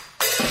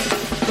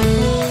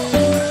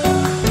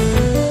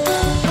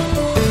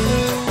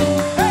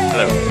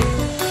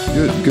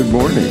good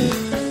morning.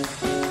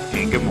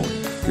 And good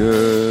morning.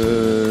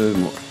 Good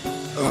morning.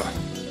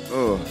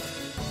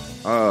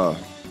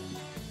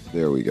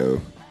 There we go.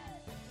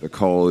 The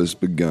call has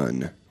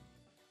begun.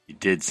 You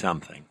did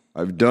something.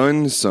 I've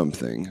done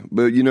something,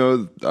 but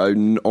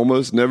I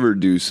almost never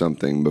do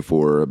something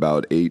before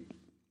about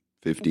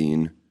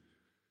 8:15.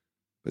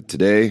 But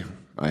today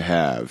I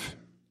have.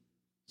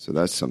 So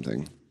that's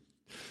something.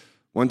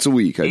 Once a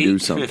week I do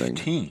something.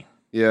 8:15.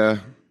 Yeah,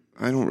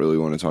 I don't really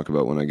want to talk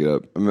about when I get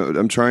up.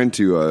 I'm trying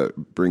to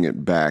bring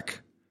it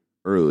back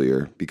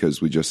earlier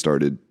because we just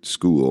started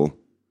school.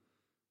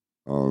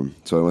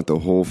 So I want the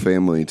whole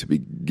family to be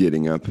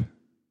getting up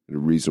at a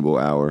reasonable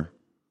hour.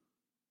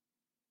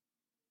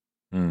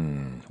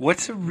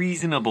 What's a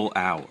reasonable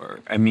hour?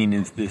 I mean,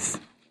 is this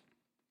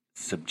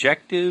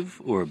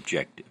subjective or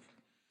objective?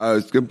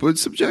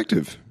 It's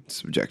subjective. It's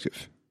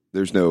subjective.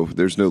 There's no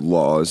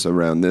laws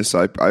around this.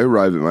 I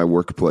arrive at my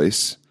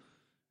workplace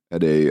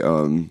at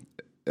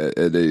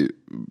a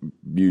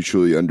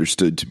mutually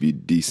understood to be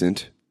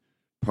decent,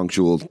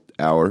 punctual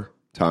hour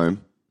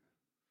time.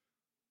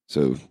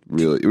 So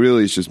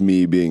really, it's just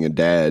me being a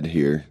dad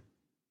here,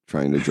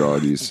 trying to draw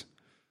these.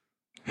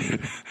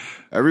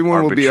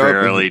 Everyone will be up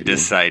arbitrarily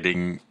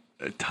deciding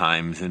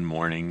times and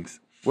mornings.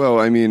 Well,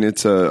 I mean,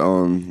 it's with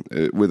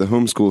a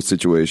homeschool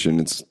situation,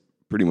 it's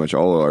pretty much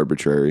all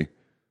arbitrary.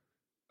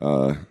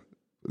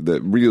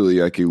 That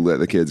really, I could let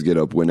the kids get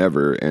up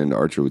whenever, and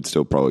Archer would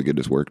still probably get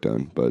his work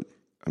done. But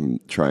I'm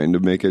trying to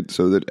make it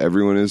so that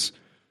everyone is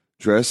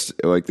dressed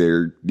like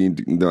they're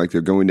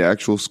going to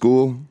actual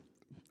school.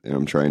 And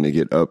I'm trying to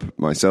get up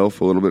myself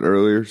a little bit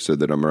earlier so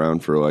that I'm around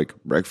for like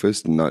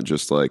breakfast and not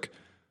just like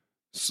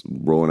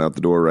rolling out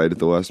the door right at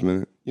the last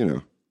minute,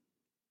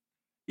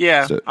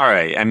 Yeah, So- all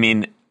right. I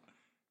mean,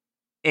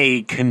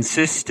 a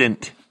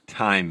consistent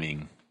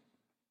timing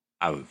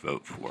I would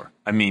vote for.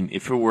 I mean,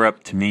 if it were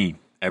up to me,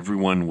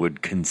 everyone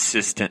would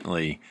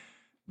consistently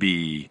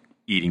be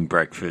eating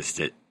breakfast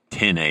at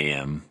 10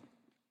 a.m.,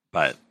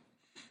 but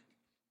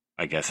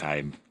I guess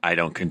I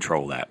don't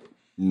control that.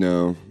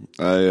 No,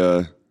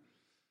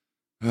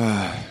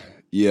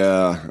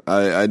 yeah,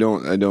 I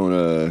don't,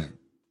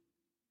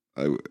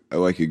 I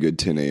like a good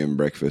 10 a.m.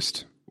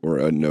 breakfast or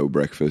a no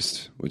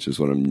breakfast, which is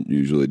what I'm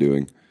usually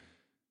doing.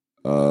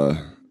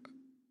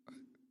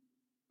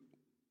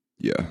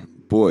 Yeah,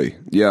 boy.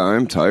 Yeah,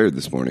 I'm tired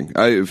this morning.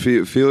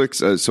 Felix,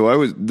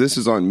 this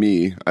is on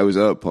me. I was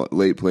up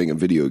late playing a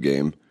video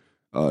game.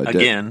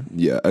 Again?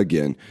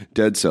 Again.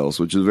 Dead Cells,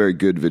 which is a very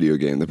good video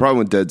game. The problem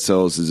with Dead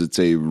Cells is it's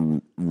a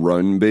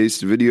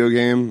run-based video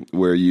game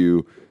where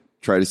you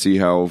try to see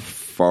how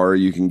far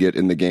you can get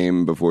in the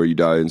game before you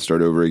die and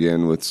start over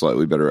again with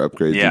slightly better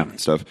upgrades and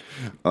stuff.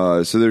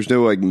 So there's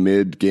no like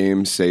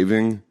mid-game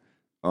saving,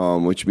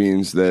 which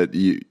means that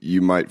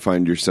you might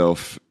find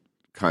yourself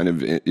kind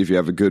of, if you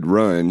have a good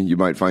run, you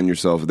might find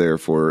yourself there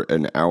for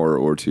an hour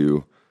or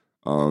two.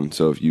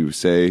 So if you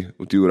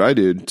do what I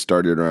did,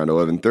 started around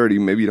 11:30,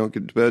 maybe you don't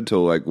get to bed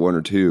till like 1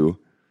 or 2.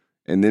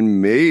 And then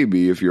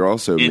maybe if you're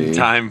also in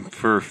time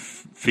for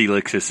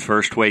Felix's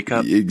first wake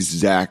up.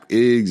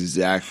 Exactly.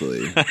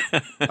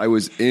 I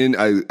was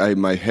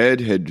my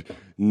head had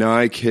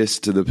nigh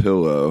kissed to the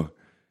pillow,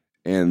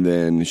 and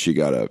then she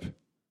got up,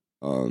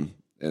 and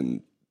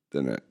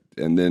then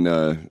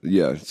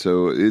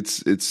So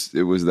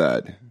it was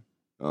that.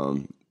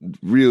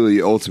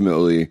 Really,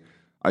 ultimately,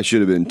 I should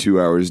have been 2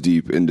 hours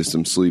deep into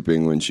some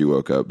sleeping when she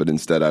woke up, but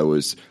instead I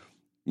was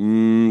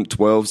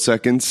 12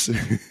 seconds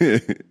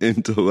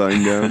into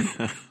lying down.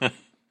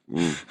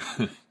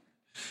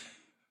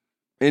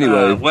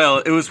 Anyway. Well,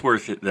 it was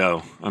worth it,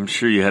 though. I'm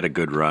sure you had a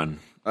good run.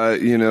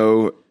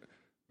 It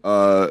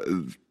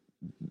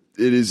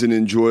is an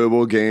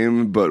enjoyable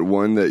game, but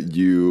one that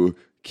you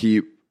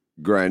keep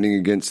grinding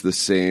against the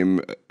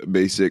same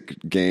basic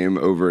game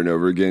over and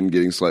over again,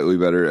 getting slightly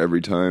better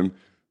every time.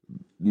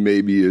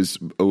 Maybe is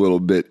a little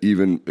bit,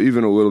 even a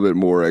little bit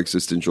more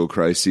existential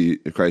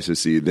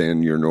crisis-y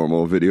than your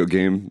normal video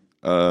game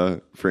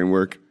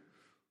framework.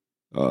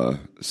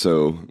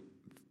 So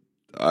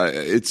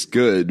it's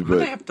good,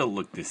 but I have to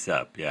look this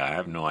up. Yeah, I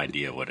have no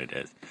idea what it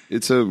is.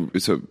 It's a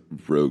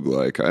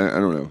roguelike. I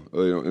don't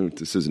know.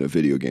 This isn't a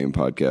video game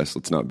podcast.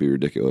 Let's not be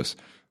ridiculous.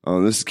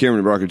 This is Cameron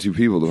and Brock are two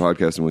people, the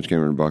podcast in which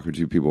Cameron and Brock are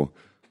two people.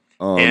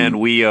 And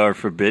we are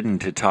forbidden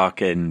to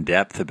talk in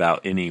depth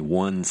about any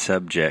one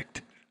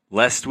subject,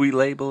 lest we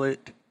label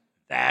it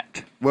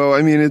that. Well,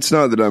 I mean, it's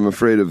not that I'm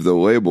afraid of the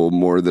label,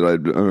 more that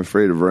I'm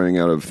afraid of running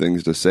out of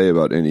things to say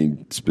about any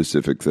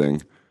specific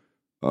thing.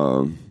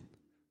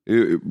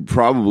 It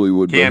probably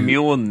would be. Cam,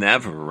 you will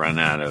never run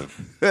out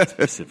of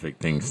specific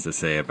things to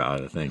say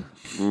about a thing.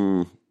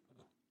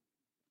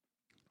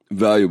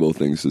 Valuable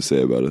things to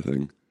say about a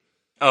thing.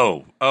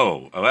 Oh,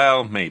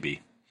 well,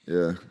 maybe.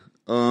 Yeah.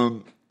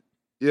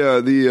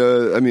 Yeah,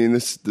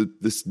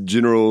 this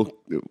general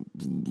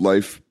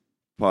life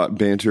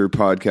banter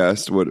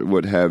podcast,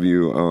 what have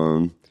you,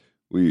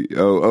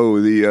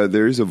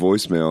 there is a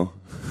voicemail.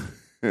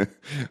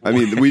 I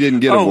mean, we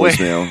didn't get a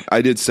voicemail. Wait.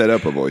 I did set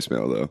up a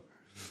voicemail, though.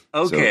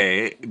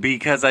 Okay,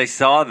 because I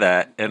saw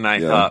that and I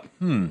thought,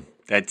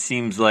 that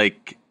seems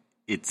like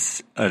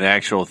it's an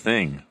actual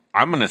thing.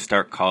 I'm going to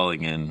start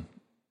calling in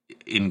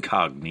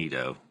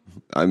incognito.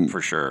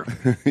 For sure.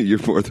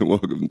 You're more than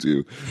welcome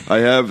to.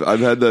 I've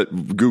had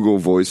that Google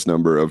Voice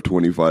number of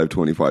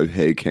 2525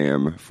 Hey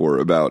Cam for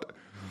about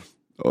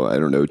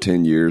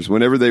 10 years.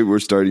 Whenever they were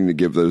starting to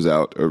give those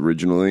out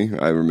originally,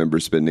 I remember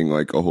spending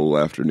like a whole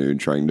afternoon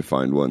trying to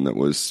find one that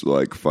was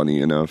like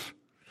funny enough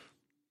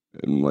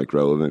and like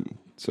relevant.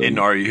 So, and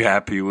are you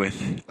happy with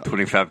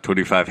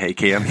 2525 Hey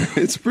Cam?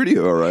 It's pretty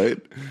all right.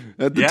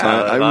 At the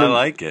time, I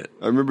like it.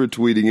 I remember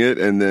tweeting it,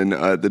 and then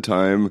at the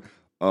time,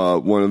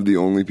 one of the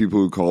only people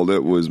who called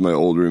it was my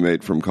old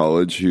roommate from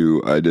college,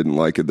 who I didn't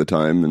like at the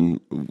time,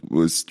 and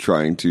was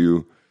trying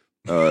to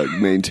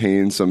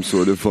maintain some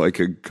sort of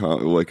like a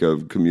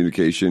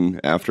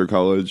communication after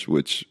college,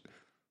 which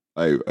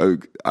I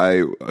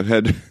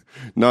had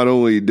not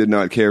only did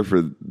not care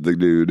for the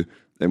dude,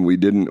 and we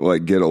didn't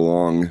like get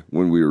along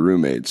when we were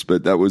roommates,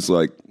 but that was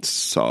like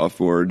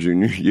sophomore,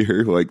 junior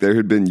year. Like there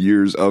had been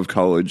years of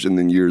college and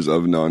then years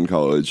of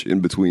non-college in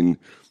between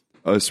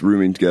us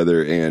rooming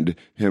together and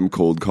him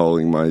cold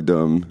calling my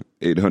dumb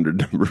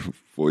 800 number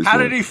voice. How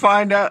did he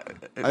find out?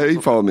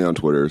 He followed me on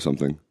Twitter or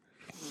something.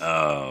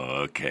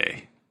 Oh,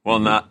 okay. Well,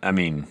 no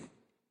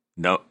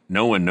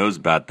one knows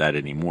about that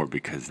anymore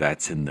because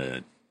that's in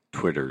the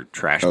Twitter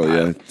trash pile.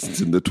 Yeah,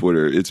 it's in the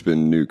Twitter. It's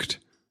been nuked.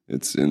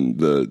 It's in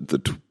the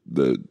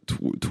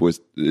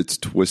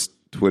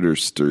Twitter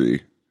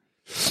story.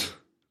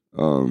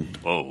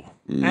 Whoa.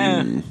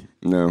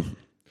 No.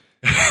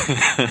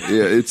 Yeah,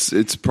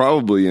 it's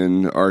probably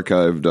in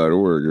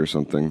archive.org or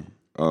something.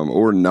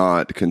 Or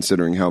not,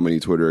 considering how many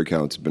Twitter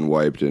accounts have been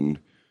wiped and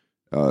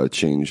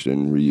changed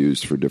and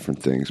reused for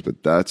different things.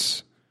 But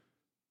that's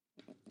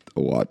a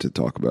lot to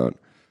talk about.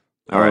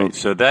 All right,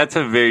 so that's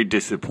a very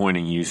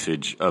disappointing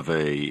usage of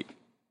a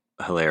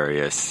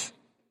hilarious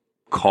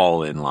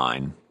call-in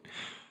line.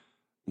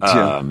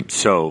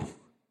 So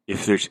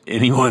if there's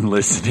anyone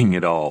listening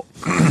at all,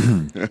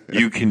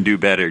 you can do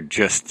better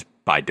just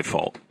by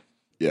default.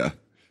 Yeah.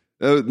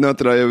 Not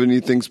that I have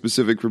anything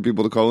specific for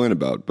people to call in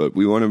about, but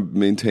we want to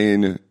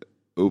maintain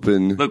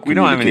open Look, we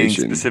don't have anything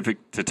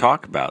specific to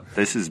talk about.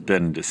 This has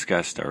been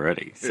discussed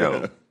already. So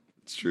yeah,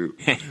 it's true.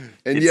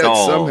 And yet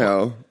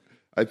somehow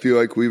I feel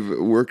like we've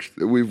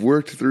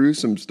worked through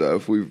some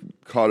stuff. We've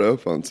caught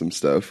up on some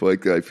stuff.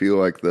 Like I feel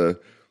like the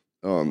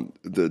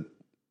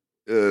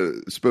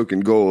spoken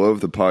goal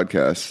of the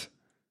podcast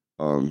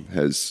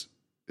has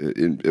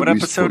what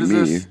episode is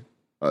this?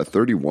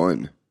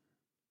 31.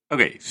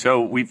 Okay,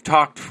 so we've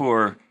talked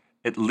for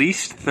at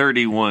least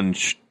 31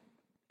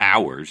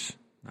 hours,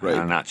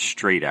 right? Not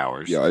straight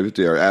hours. Yeah, I would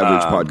say our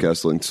average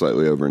podcast length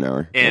slightly over an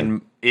hour,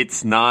 and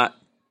it's not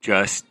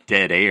just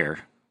dead air.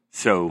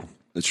 So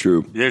that's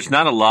true. There's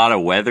not a lot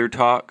of weather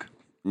talk.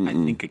 I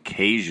think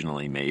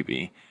occasionally,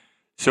 maybe.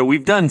 So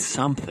we've done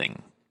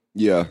something.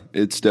 Yeah,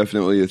 it's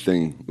definitely a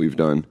thing we've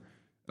done.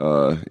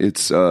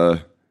 There's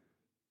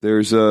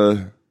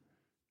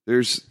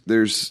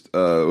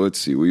let's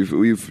see,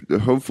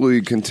 we've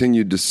hopefully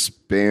continued to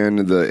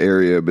span the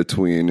area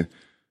between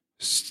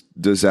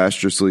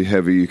disastrously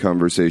heavy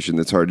conversation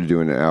that's hard to do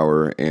in an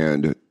hour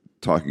and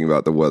talking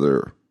about the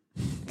weather.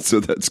 So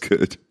that's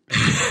good.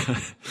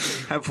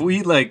 Have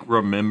we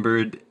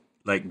remembered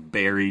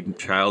buried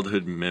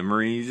childhood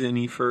memories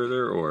any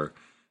further, or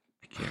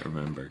I can't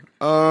remember.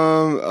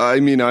 I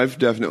mean, I've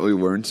definitely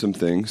learned some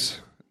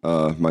things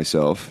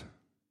myself.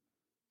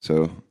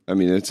 So, I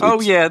mean, it's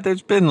yeah,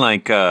 there's been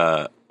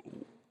that's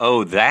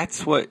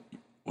what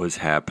was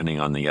happening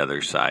on the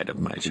other side of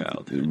my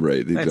childhood. Right,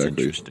 exactly. That's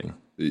interesting.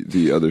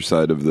 The other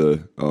side of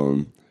the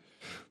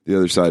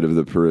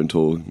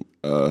parental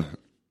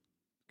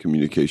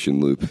communication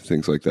loop,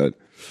 things like that.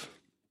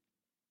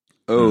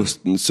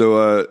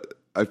 So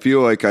I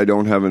feel like I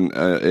don't have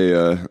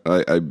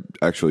I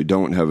actually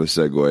don't have a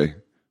segue,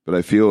 but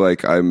I feel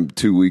like I'm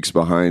 2 weeks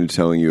behind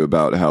telling you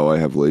about how I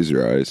have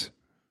laser eyes.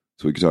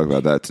 So we can talk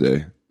about that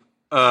today.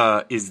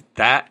 Is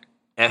that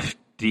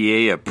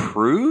FDA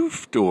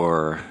approved,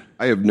 or?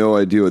 I have no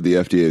idea what the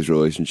FDA's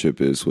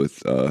relationship is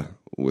with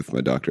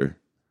my doctor.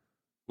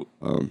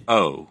 With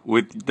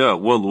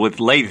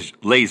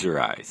laser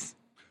eyes.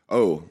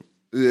 Oh,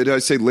 did I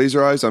say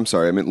laser eyes? I'm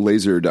sorry, I meant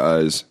lasered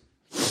eyes.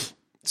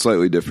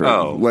 Slightly different.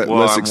 Oh,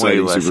 less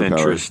exciting, I'm way less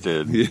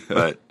interested. Yeah.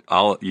 But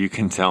you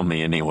can tell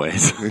me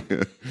anyways.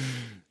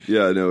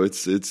 Yeah, no,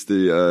 it's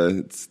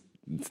the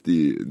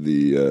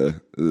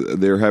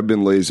there have been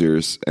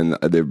lasers and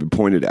they've been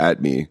pointed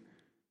at me,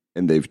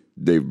 and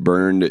they've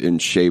burned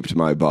and shaped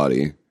my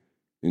body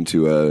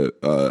into a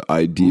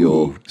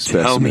ideal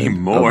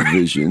specimen of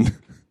vision.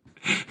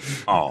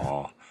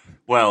 Oh,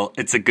 well,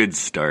 it's a good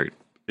start.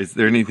 Is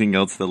there anything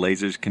else the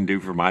lasers can do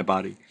for my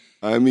body?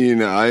 I mean,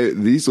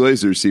 these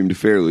lasers seemed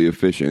fairly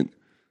efficient.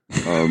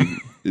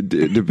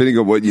 Depending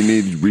on what you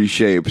need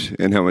reshaped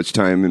and how much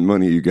time and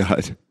money you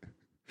got.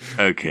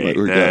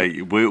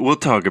 Okay, we'll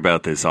talk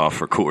about this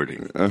off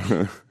recording.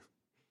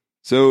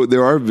 So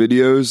there are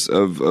videos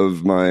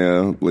of my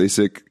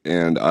LASIK,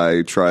 and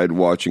I tried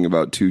watching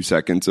about 2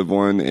 seconds of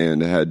one,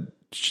 and had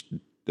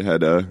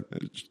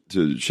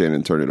to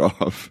Shannon turn it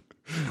off.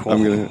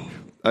 I'm gonna.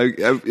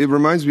 It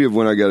reminds me of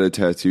when I got a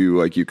tattoo.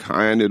 Like, you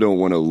kind of don't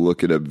want to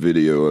look at a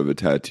video of a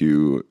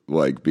tattoo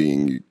like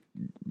being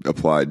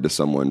applied to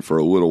someone for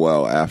a little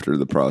while after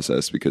the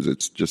process, because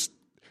it's.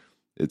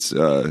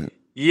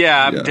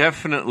 Yeah, I'm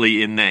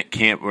definitely in that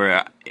camp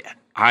where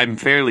I'm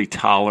fairly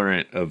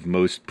tolerant of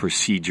most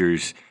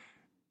procedures,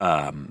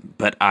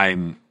 but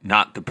I'm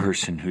not the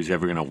person who's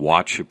ever going to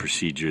watch a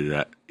procedure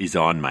that is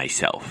on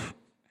myself.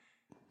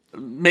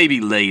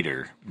 Maybe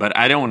later, but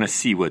I don't want to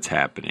see what's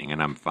happening,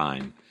 and I'm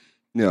fine.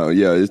 No,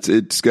 yeah,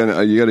 it's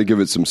gonna. You got to give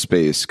it some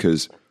space,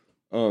 because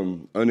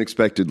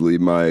unexpectedly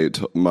my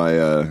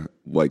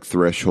like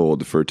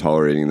threshold for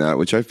tolerating that,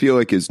 which I feel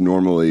like is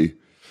normally.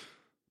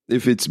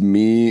 If it's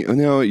me,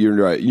 no, you're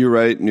right. You're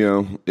right.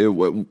 You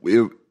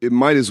know, it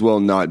might as well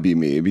not be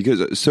me,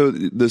 because so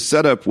the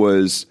setup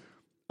was,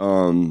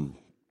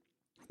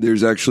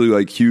 there's actually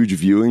like huge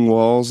viewing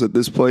walls at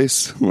this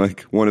place.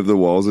 Like, one of the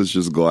walls is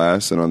just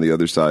glass, and on the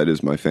other side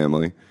is my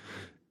family,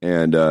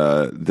 and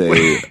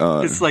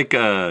it's like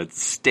a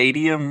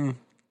stadium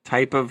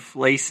type of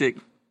LASIK.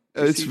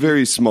 It's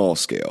very small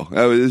scale.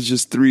 It's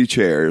just 3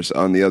 chairs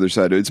on the other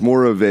side. It's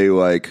more of a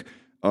like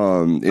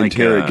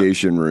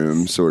interrogation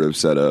room sort of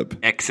setup.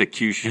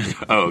 Execution.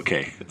 Oh,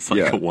 okay. It's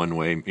like a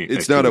one-way mirror.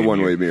 It's not a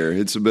one-way mirror.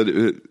 It's a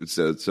bit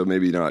so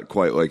maybe not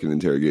quite like an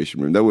interrogation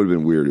room. That would have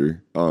been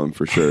weirder,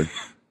 for sure.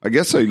 I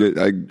guess I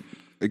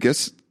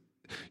guess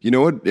you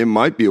know what? It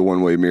might be a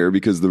one-way mirror,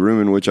 because the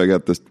room in which I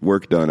got this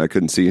work done, I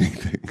couldn't see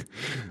anything.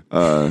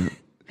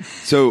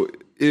 So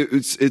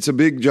it's a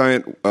big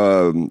giant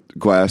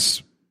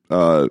glass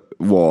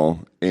wall,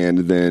 and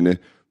then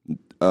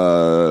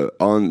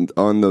on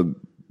the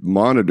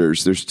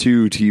monitors, there's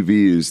 2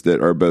 TVs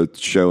that are both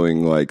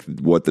showing like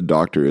what the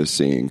doctor is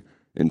seeing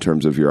in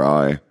terms of your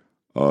eye,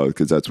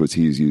 because that's what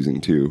he's using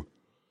too.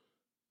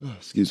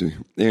 Excuse me.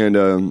 And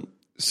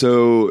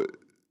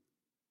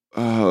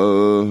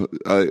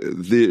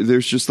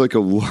there's just like a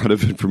lot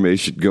of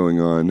information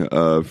going on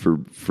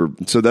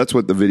so that's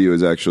what the video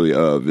is actually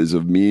is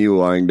of me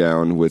lying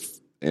down with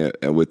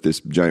this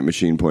giant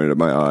machine pointed at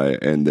my eye,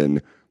 and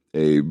then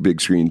a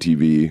big screen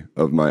TV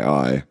of my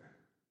eye.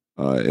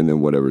 And then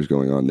whatever's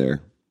going on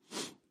there.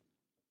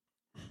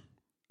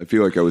 I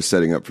feel like I was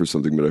setting up for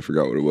something, but I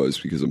forgot what it was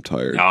because I'm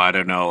tired. No, I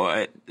don't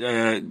know.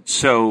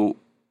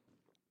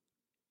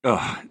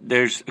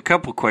 There's a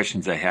couple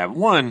questions I have.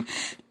 One,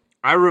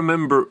 I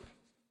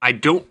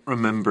don't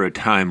remember a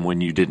time when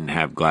you didn't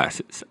have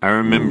glasses. I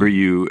remember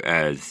you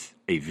as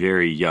a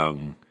very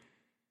young,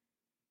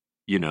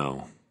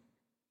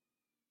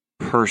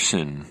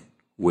 person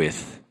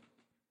with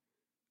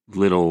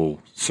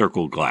little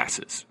circle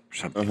glasses.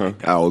 Something like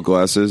that. Owl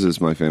glasses,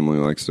 as my family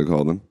likes to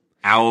call them.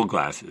 Owl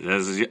glasses,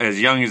 as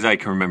young as I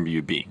can remember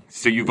you being.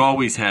 So you've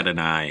always had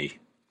an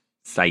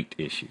sight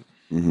issue.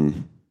 Mm-hmm.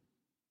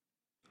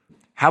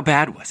 How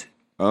bad was it?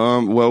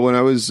 Well, when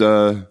I was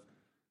 9,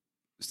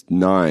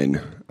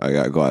 I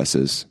got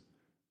glasses.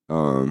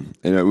 And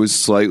it was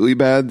slightly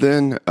bad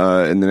then,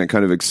 and then it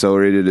kind of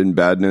accelerated in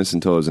badness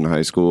until I was in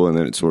high school, and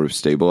then it sort of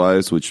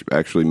stabilized, which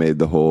actually made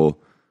the whole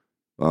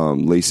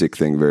LASIK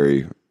thing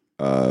very...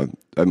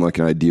 I'm like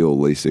an ideal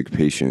LASIK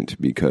patient,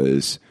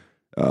 because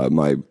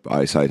my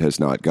eyesight has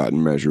not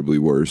gotten measurably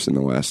worse in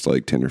the last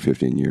like 10 or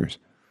 15 years.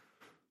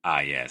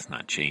 Yeah, it's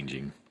not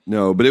changing.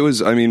 No, but it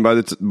was, I mean, by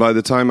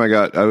the time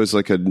I was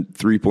like a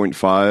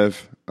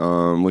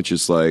 3.5, which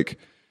is like,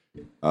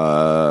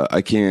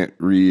 I can't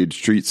read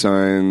street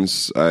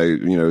signs.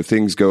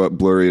 Things go up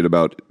blurry at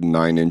about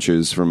 9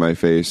 inches from my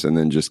face, and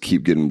then just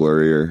keep getting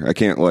blurrier. I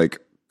can't like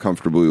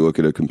comfortably look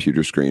at a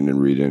computer screen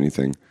and read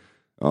anything,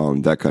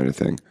 that kind of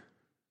thing.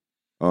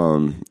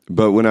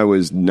 But when I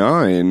was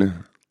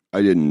 9,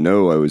 I didn't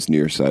know I was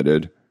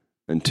nearsighted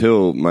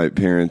until my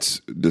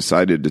parents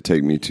decided to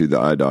take me to the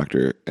eye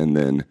doctor. And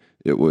then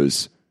it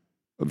was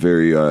a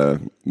very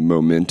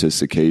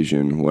momentous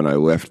occasion when I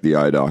left the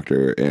eye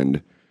doctor,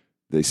 and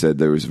they said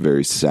there was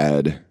very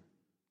sad.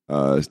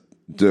 No,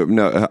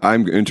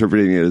 I'm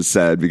interpreting it as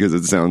sad because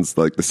it sounds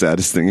like the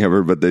saddest thing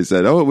ever, but they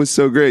said, it was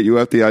so great. You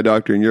left the eye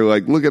doctor, and you're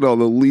like, look at all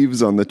the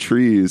leaves on the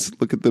trees.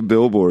 Look at the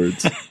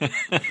billboards.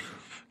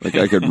 Like,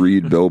 I could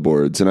read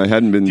billboards, and I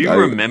hadn't been... Do you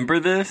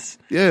remember this?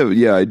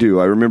 Yeah, I do.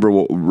 I remember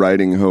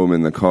riding home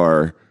in the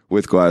car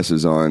with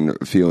glasses on,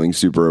 feeling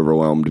super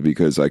overwhelmed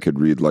because I could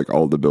read like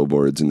all the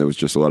billboards, and there was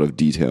just a lot of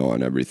detail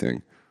on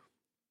everything.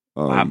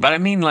 But I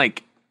mean,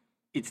 like,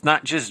 it's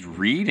not just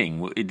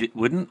reading.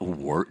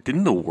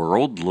 Didn't the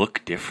world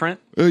look different?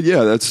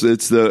 Yeah, that's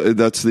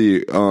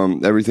the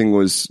everything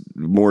was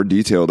more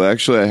detailed.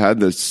 Actually, I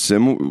had this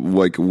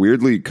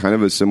weirdly kind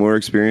of a similar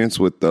experience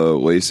with the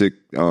LASIK,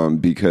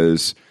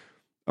 because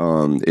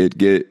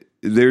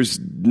there's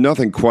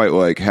nothing quite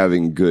like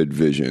having good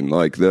vision.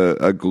 Like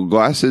the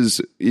glasses,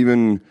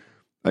 even,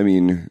 I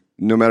mean,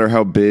 no matter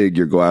how big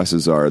your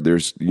glasses are,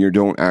 you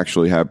don't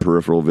actually have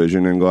peripheral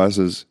vision in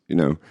glasses.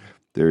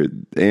 There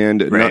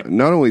and Right.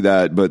 not only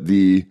that, but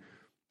the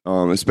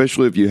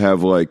especially if you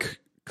have like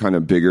kind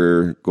of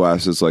bigger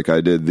glasses like I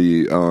did,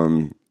 the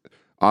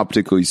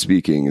optically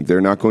speaking,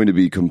 they're not going to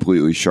be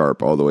completely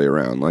sharp all the way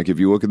around. Like if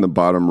you look in the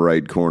bottom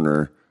right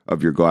corner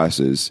of your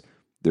glasses,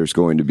 there's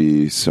going to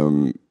be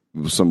some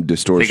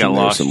distortion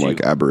there, some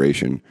like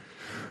aberration.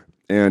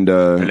 And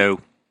Hello.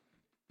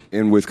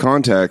 and with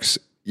contacts,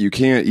 you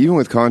can't, even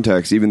with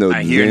contacts, even though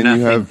then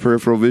you have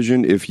peripheral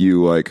vision, if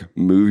you like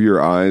move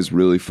your eyes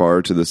really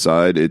far to the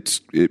side,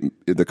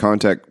 the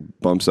contact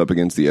bumps up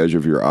against the edge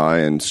of your eye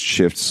and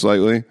shifts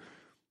slightly.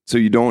 So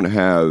you don't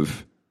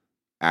have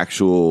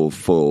actual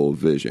full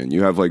vision.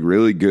 You have like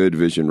really good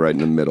vision right in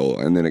the middle,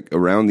 and then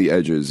around the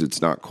edges,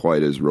 it's not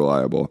quite as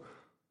reliable.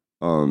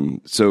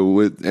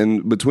 So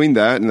between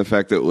that and the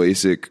fact that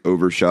LASIK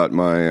overshot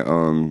my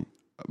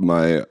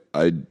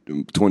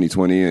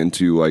 2020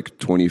 into like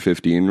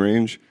 2015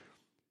 range,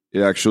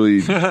 it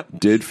actually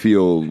does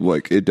feel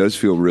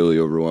really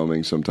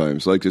overwhelming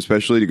sometimes. Like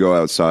especially to go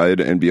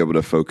outside and be able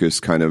to focus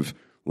kind of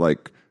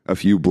like a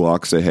few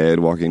blocks ahead,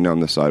 walking down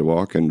the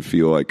sidewalk, and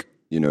feel like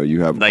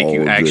you have like all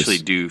you of actually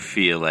this. do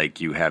feel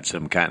like you have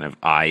some kind of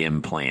eye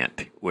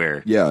implant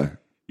where Yeah.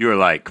 you're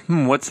like,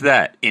 what's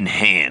that?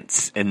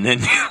 Enhance. And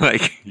then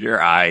like your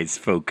eyes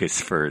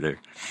focus further.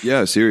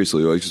 Yeah,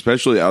 seriously. Like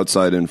especially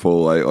outside in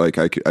full light,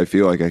 I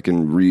feel like I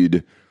can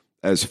read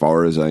as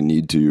far as I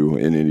need to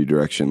in any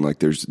direction. Like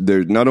there's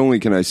not only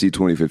can I see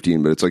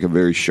 2015, but it's like a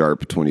very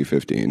sharp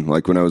 2015.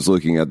 Like when I was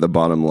looking at the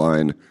bottom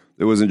line,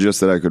 it wasn't just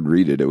that I could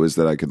read it, it was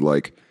that I could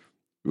like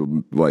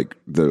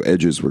the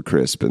edges were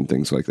crisp and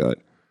things like that.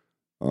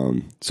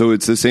 So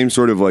it's the same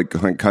sort of like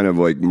kind of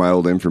like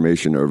mild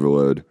information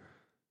overload.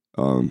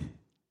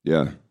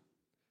 Yeah.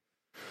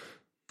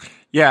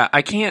 Yeah,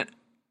 I can't.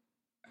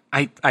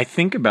 I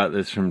think about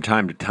this from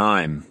time to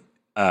time.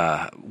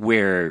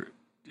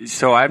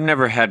 So I've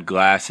never had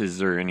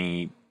glasses or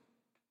any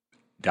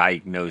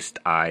diagnosed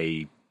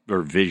eye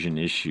or vision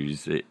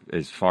issues.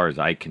 As far as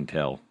I can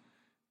tell,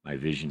 my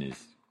vision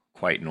is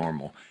quite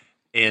normal,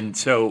 and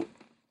so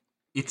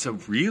it's a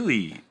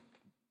really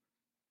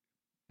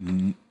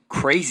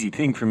crazy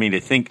thing for me to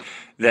think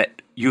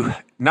that you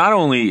not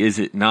only is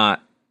it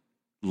not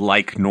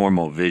like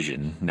normal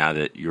vision now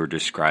that you're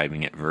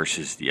describing it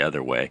versus the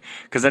other way,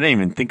 because I didn't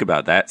even think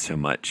about that so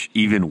much,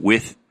 even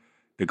with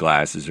the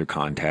glasses or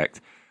contacts,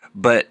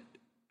 but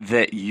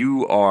that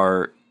you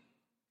are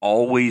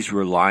always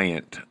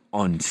reliant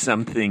on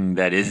something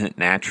that isn't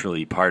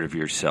naturally part of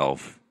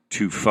yourself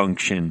to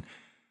function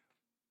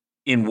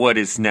in what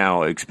is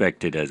now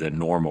expected as a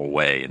normal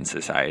way in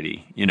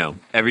society.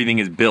 Everything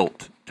is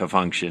built to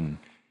function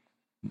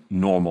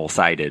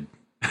normal-sided.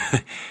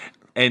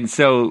 And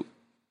so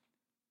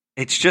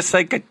it's just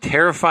like a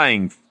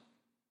terrifying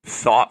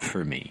thought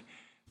for me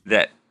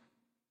that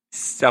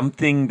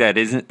something that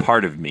isn't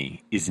part of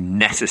me is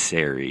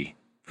necessary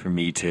for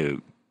me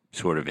to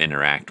sort of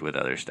interact with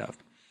other stuff.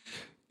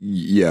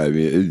 Yeah, I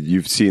mean,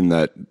 you've seen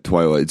that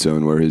Twilight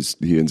Zone where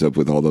he ends up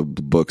with all the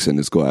books and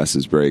his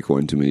glasses break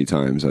one too many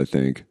times, I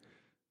think.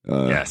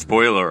 Yeah,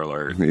 spoiler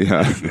alert.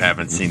 Yeah. If you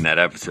haven't seen that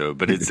episode,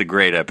 but it's a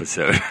great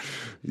episode.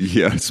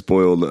 Yeah, I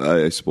spoiled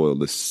a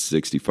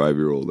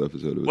 65-year-old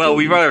episode of it. Well,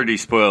 we've already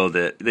spoiled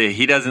it.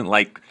 He doesn't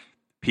like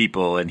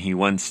people, and he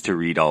wants to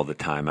read all the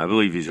time. I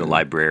believe he's a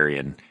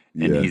librarian,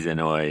 and he's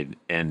annoyed,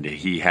 and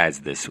he has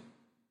this...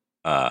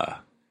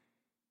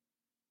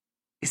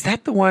 Is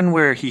that the one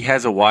where he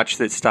has a watch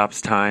that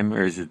stops time,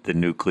 or is it the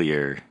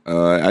nuclear?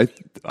 I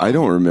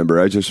don't remember.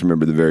 I just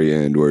remember the very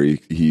end where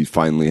he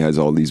finally has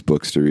all these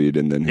books to read,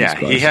 and then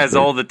he has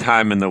all the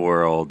time in the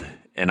world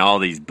and all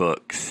these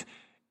books,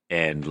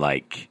 and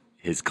like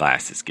his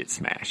glasses get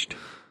smashed.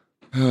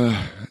 I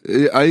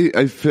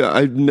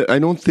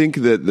don't think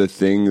that the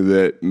thing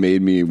that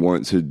made me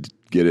want to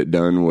get it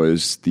done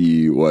was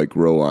the like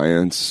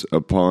reliance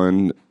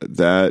upon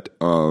that.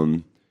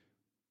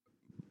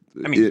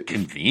 I mean,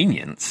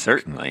 convenience,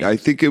 certainly. I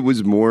think it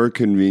was more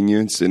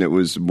convenience, and it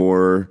was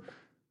more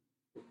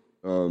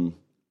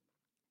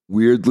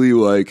weirdly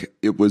like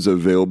it was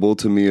available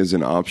to me as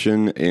an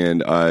option,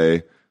 and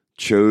I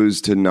chose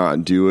to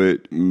not do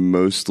it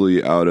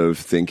mostly out of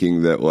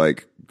thinking that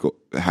like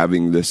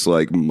having this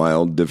like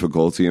mild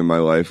difficulty in my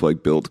life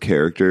like built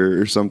character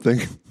or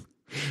something.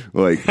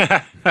 like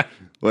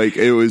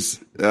it was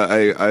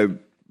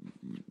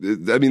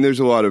I mean,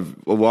 there's a lot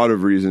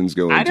of reasons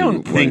going to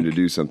wanting to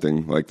do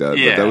something like that.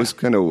 Yeah. But that was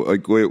kind of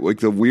like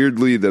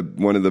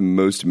one of the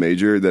most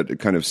major that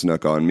kind of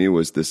snuck on me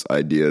was this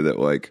idea that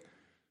like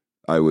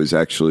I was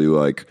actually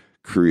like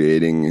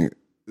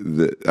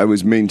I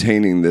was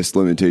maintaining this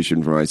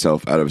limitation for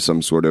myself out of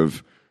some sort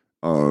of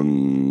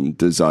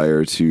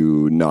desire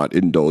to not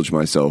indulge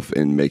myself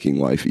in making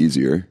life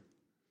easier.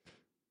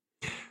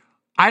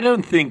 I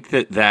don't think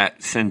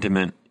that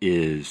sentiment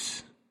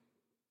is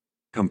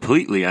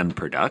completely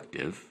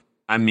unproductive.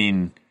 I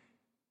mean,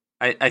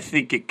 I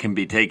think it can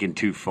be taken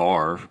too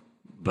far,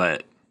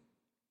 but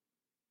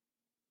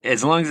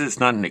as long as it's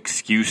not an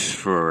excuse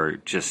for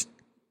just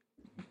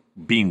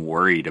being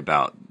worried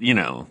about,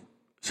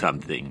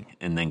 something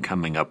and then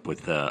coming up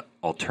with a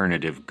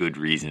alternative good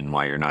reason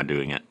why you're not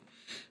doing it.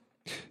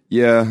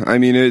 Yeah, I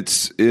mean,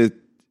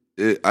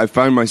 I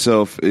find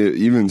myself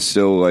even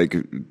still like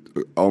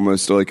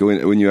almost like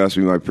when you ask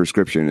me my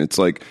prescription, it's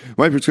like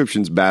my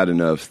prescription's bad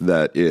enough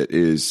that it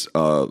is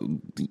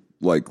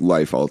like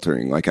life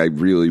altering. Like I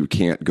really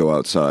can't go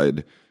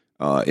outside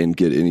and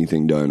get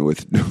anything done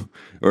with,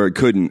 or I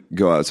couldn't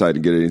go outside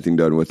and get anything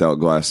done without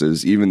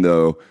glasses, even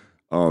though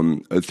a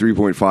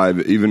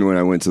 3.5, even when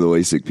I went to the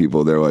LASIK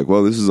people, they're like,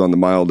 well, this is on the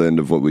mild end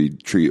of what we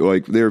treat.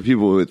 Like there are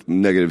people with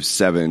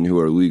 -7 who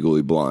are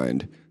legally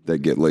blind that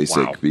get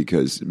LASIK. Wow.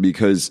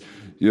 because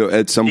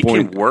at some It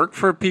point can work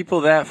for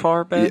people that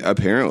far back? Yeah,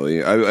 apparently.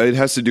 It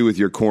has to do with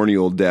your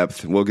corneal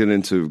depth. We'll get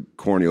into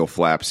corneal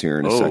flaps here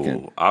in a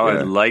second. I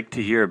would like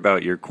to hear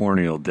about your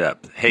corneal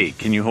depth. Hey,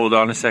 can you hold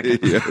on a second?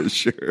 Yeah,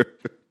 sure.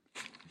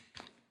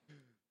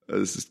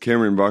 This is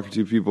Cameron Bacher,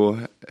 two people.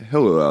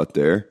 Hello out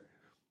there.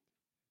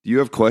 Do you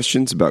have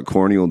questions about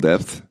corneal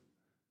depth?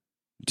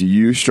 Do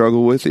you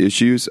struggle with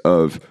issues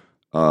of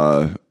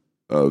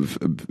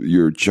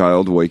your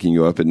child waking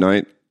you up at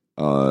night?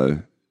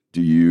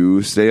 Do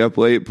you stay up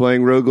late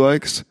playing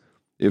roguelikes?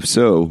 If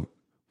so,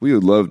 we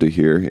would love to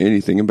hear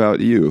anything about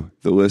you,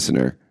 the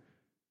listener.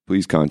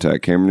 Please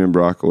contact Cameron and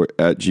Brock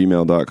at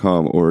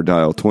gmail.com or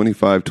dial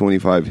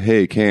 2525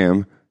 Hey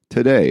Cam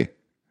today.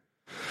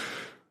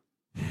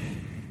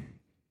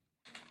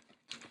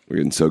 We're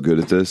getting so good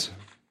at this.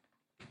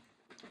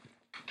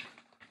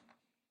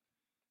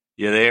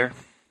 You there?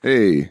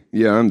 Hey,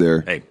 yeah, I'm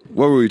there. Hey.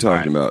 What were we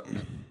talking about?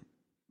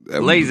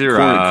 Laser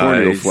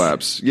corneal eyes.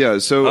 flaps. Yeah,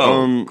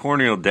 so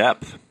corneal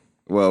depth.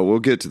 well, we'll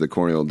get to the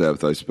corneal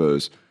depth, I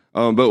suppose.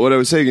 But what I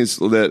was saying is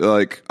that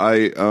like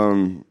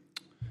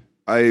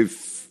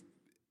I've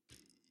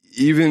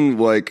even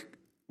like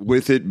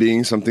with it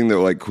being something that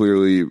like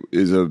clearly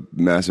is a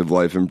massive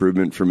life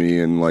improvement for me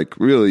and like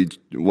really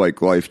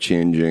like life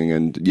changing.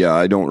 And yeah,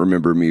 I don't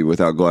remember me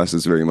without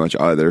glasses very much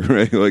either,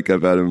 right? Like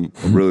I've had them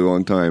a really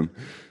long time.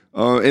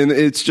 And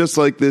it's just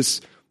like this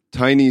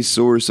tiny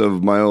source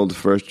of mild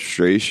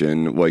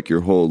frustration, like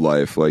your whole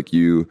life. Like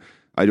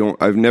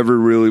I've never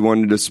really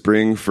wanted to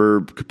spring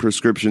for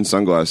prescription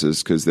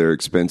sunglasses because they're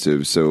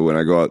expensive. So when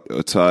I go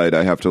outside,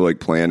 I have to like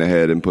plan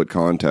ahead and put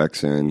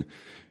contacts in.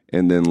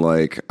 And then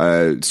like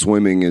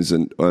swimming is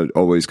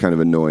always kind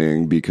of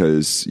annoying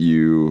because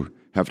you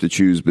have to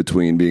choose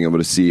between being able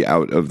to see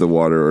out of the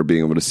water or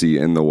being able to see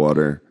in the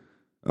water.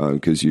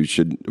 Because you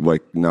should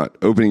like not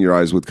opening your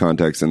eyes with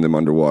contacts in them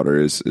underwater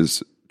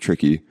is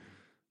tricky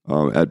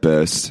at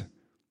best.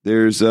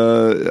 There's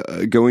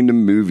going to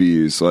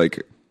movies,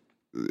 like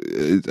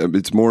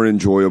it's more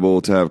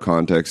enjoyable to have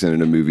contacts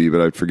in a movie,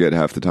 but I'd forget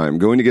half the time.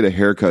 Going to get a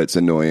haircut's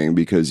annoying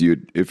because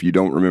if you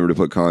don't remember to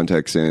put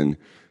contacts in,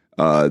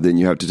 then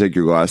you have to take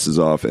your glasses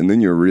off, and then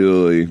you're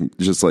really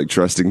just like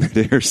trusting the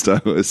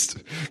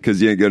hairstylist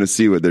because you ain't gonna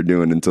see what they're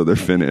doing until they're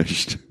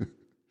finished.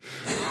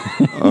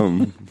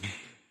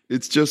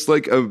 It's just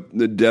like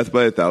the death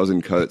by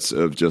 1,000 cuts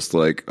of just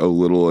like a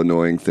little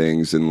annoying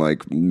things and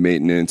like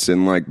maintenance.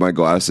 And like my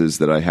glasses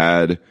that I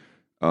had,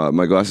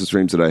 my glasses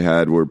frames that I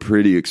had were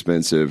pretty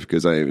expensive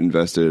because I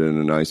invested in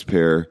a nice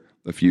pair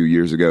a few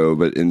years ago.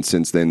 But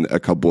since then, a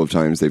couple of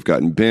times they've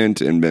gotten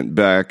bent and bent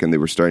back, and they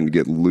were starting to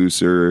get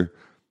looser.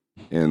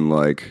 And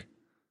like,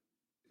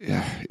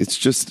 yeah,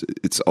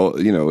 it's all,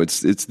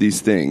 it's these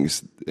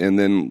things. And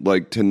then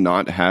like to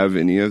not have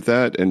any of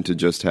that and to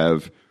just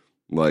have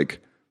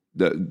like,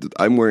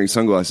 I'm wearing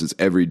sunglasses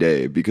every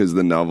day because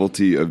the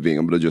novelty of being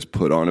able to just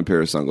put on a pair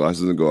of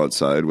sunglasses and go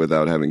outside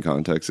without having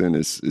contacts in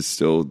is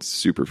still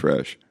super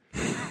fresh.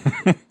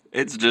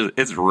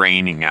 It's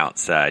raining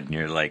outside and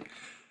you're like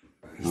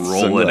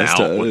rolling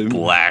out with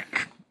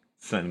black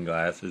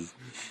sunglasses.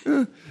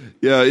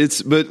 Yeah,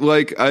 but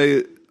like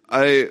I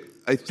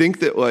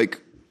think that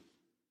like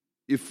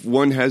if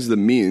one has the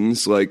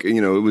means, like it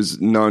was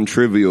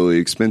non-trivially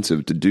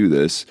expensive to do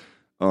this.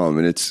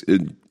 And it's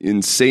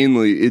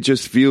insanely, it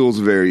just feels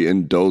very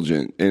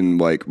indulgent.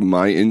 And like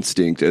my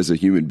instinct as a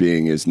human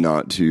being is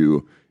not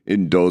to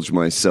indulge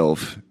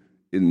myself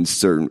to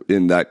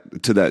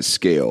that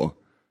scale.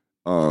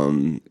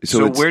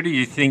 So where do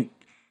you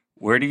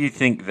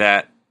think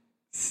that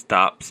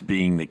stops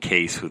being the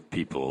case with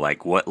people?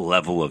 Like what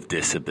level of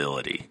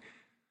disability?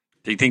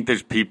 Do you think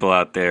there's people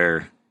out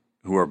there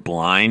who are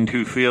blind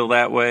who feel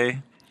that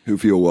way? Who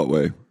feel what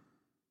way?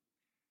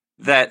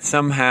 That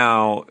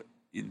somehow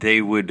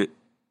they would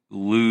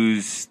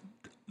lose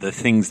the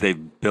things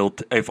they've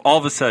built. If all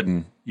of a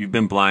sudden you've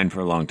been blind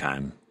for a long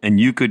time and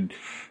you could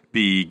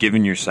be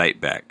given your sight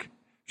back,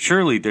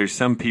 surely there's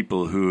some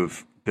people who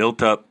have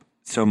built up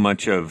so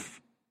much of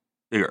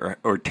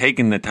or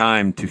taken the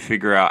time to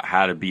figure out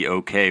how to be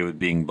okay with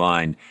being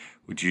blind,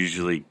 which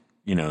usually,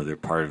 they're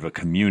part of a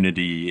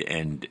community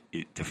and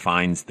it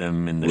defines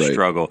them in the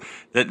struggle,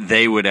 that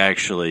they would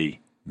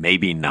actually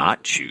maybe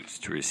not choose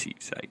to receive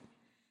sight.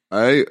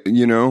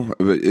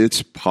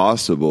 It's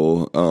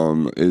possible.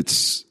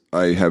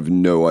 I have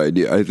no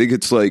idea. I think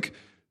it's like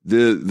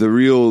the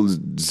real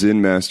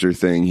Zen master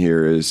thing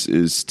here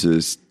is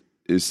to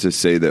is to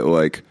say that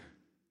like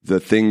the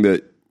thing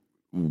that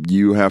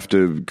you have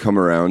to come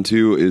around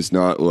to is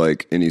not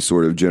like any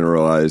sort of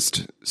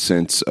generalized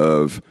sense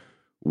of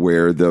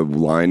where the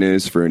line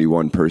is for any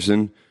one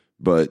person,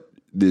 but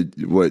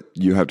what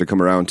you have to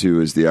come around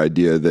to is the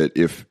idea that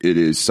if it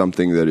is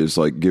something that is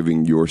like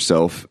giving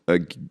yourself a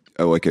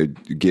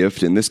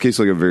gift, in this case,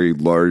 like a very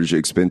large,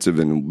 expensive,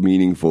 and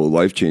meaningful,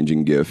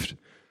 life-changing gift,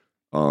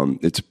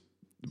 it's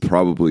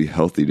probably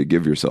healthy to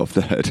give yourself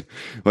that.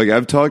 Like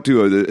I've talked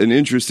to an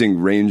interesting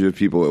range of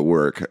people at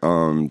work.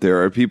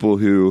 There are people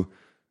who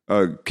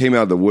came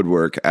out of the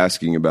woodwork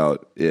asking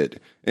about it.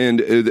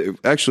 And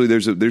actually,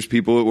 there's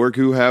people at work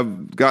who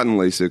have gotten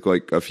LASIK,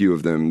 like a few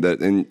of them.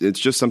 And it's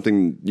just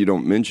something you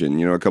don't mention.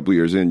 You know, a couple of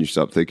years in, you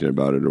stop thinking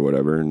about it or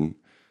whatever, and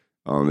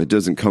it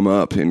doesn't come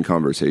up in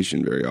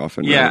conversation very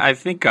often. Yeah, right? I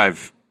think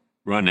I've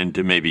run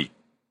into maybe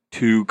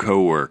 2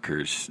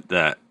 coworkers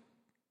that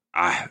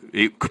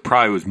it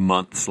probably was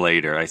months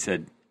later. I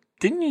said,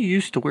 "Didn't you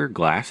used to wear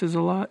glasses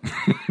a lot?"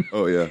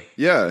 Oh yeah,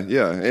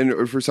 yeah.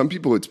 And for some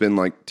people, it's been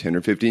like 10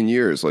 or 15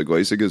 years. Like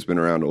LASIK has been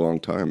around a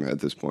long time at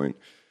this point.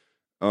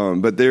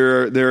 But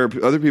there are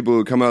other people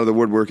who come out of the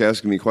woodwork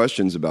asking me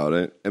questions about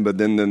it, but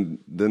then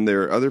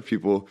there are other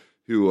people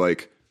who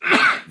like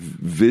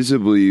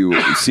visibly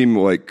seem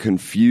like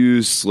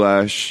confused /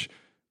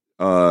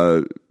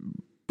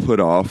 put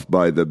off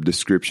by the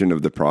description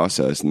of the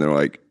process, and they're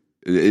like,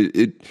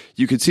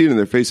 you could see it in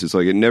their faces,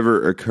 like it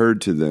never occurred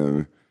to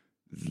them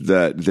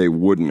that they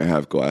wouldn't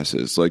have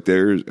glasses. Like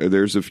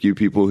there's a few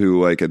people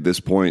who like at this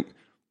point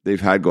they've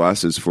had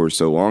glasses for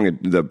so long,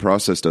 the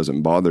process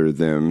doesn't bother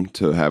them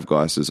to have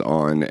glasses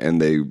on,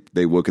 and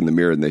they look in the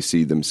mirror and they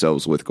see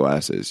themselves with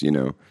glasses, you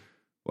know,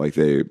 like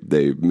they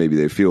maybe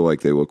they feel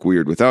like they look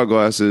weird without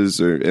glasses,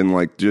 and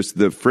like just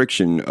the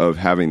friction of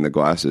having the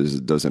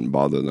glasses doesn't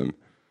bother them.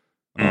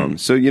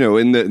 So, you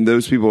know,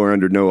 those people are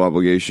under no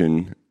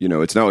obligation. You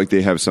know, it's not like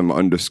they have some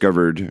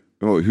undiscovered,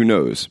 oh, who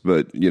knows?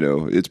 But, you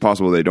know, it's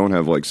possible they don't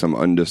have like some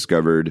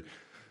undiscovered,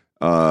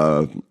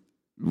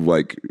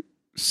 like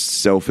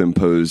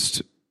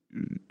self-imposed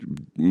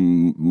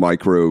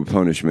micro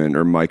punishment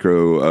or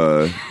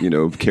micro,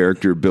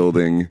 character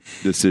building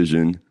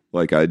decision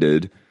like I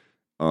did.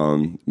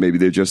 Maybe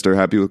they just are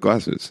happy with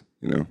glasses,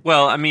 you know?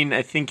 Well, I mean,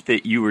 I think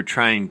that you were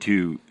trying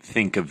to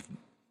think of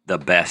the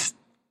best.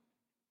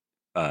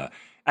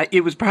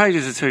 It was probably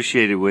just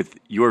associated with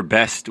your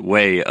best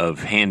way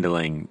of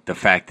handling the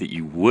fact that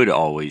you would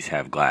always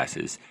have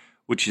glasses,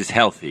 which is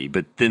healthy.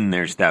 But then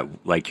there's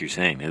that, like you're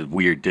saying, a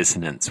weird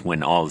dissonance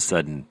when all of a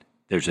sudden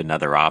there's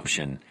another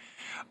option.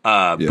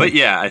 Yeah. But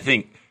yeah, I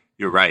think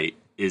you're right,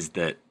 is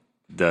that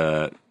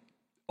the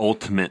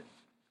ultimate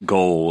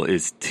goal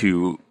is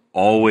to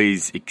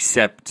always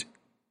accept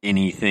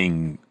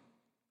anything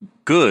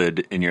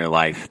good in your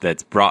life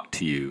that's brought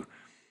to you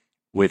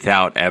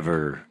without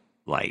ever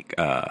like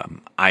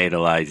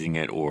idolizing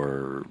it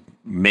or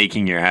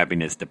making your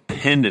happiness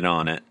dependent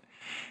on it.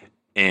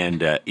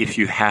 And if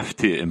you have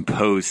to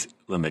impose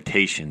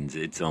limitations,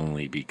 it's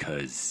only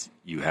because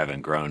you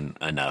haven't grown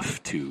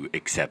enough to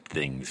accept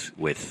things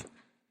with,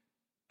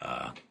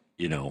 a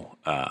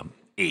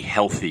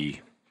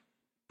healthy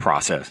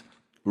process.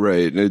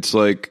 Right. It's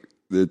like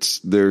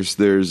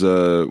there's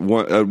at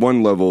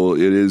one level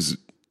it is,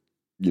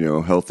 you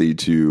know, healthy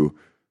to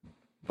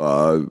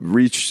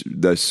reach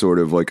that sort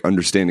of like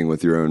understanding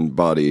with your own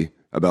body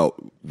about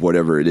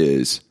whatever it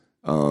is.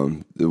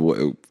 In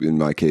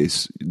my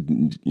case,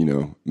 you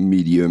know,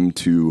 medium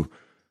to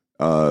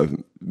not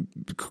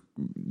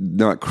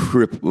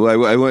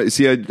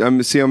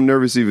cripple. I'm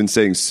nervous even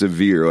saying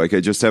severe. Like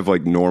I just have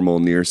like normal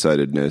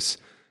nearsightedness.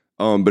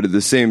 But at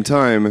the same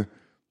time,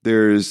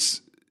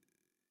 there's,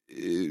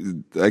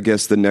 I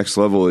guess the next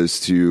level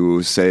is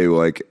to say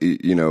like,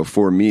 you know,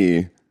 for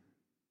me,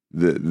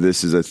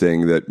 this is a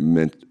thing that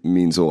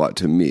means a lot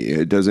to me.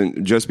 It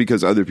doesn't, just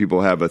because other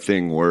people have a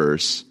thing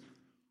worse,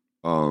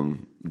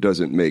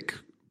 doesn't make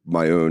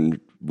my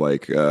own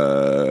like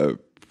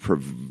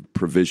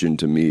provision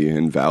to me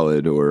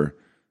invalid or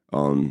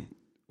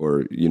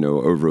you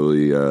know,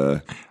 overly.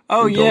 Oh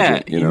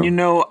yeah, you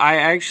know, I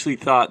actually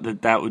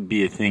thought that would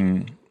be a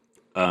thing.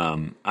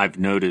 I've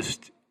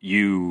noticed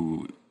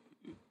you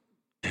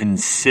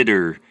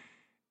consider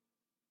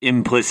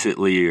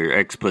implicitly or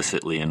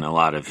explicitly in a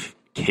lot of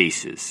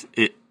cases.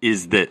 It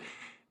is that,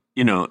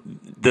 you know,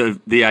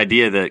 the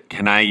idea that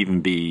can I even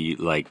be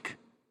like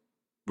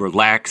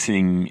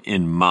relaxing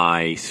in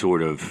my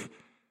sort of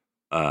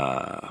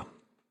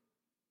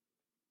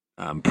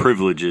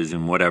privileges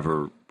and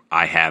whatever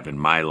I have in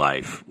my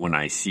life when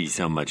I see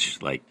so much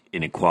like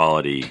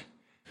inequality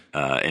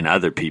in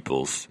other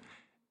people's.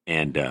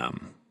 And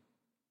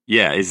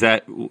is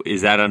that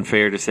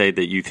unfair to say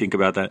that you think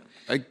about that?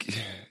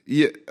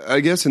 I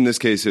guess in this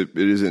case it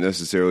isn't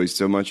necessarily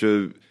so much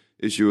a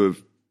issue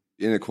of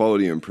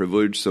inequality and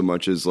privilege so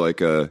much as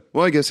like I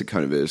guess it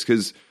kind of is,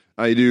 because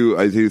I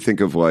do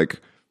think of like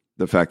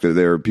the fact that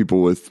there are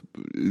people with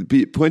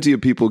plenty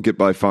of people get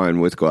by fine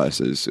with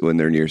glasses when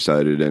they're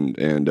nearsighted,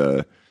 and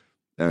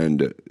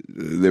And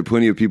there are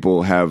plenty of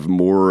people have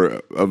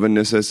more of a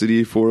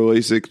necessity for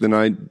LASIK than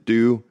I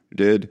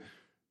did.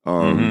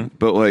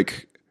 But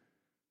like,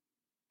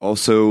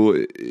 also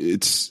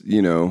it's,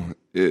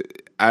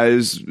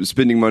 as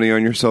spending money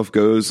on yourself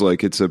goes,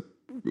 like it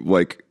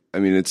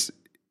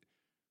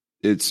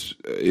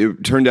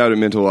turned out it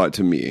meant a lot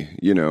to me,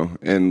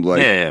 and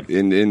like,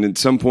 and at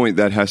some point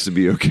that has to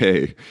be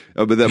okay.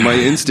 But that my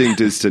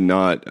instinct is to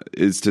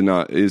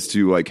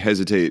like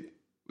hesitate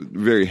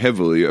very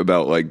heavily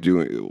about like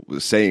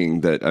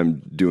saying that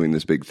I'm doing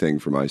this big thing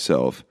for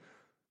myself.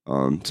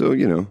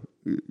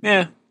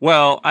 Yeah.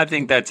 Well, I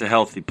think that's a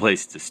healthy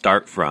place to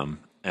start from.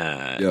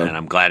 And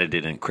I'm glad it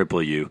didn't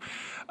cripple you.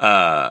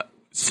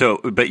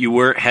 But you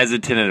weren't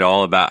hesitant at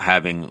all about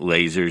having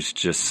lasers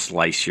just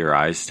slice your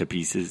eyes to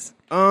pieces?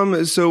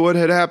 So what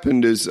had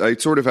happened is I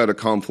sort of had a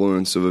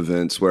confluence of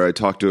events where I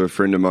talked to a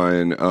friend of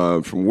mine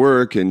from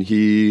work, and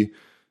he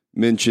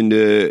mentioned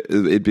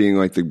it being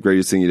like the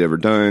greatest thing he'd ever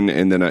done.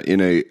 And then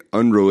in a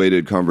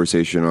unrelated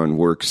conversation on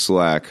work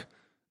Slack,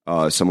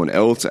 someone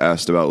else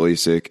asked about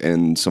LASIK,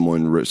 and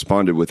someone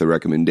responded with a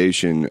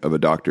recommendation of a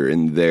doctor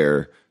in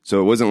there. So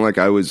it wasn't like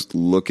I was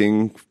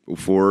looking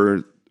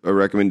for a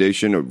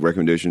recommendation.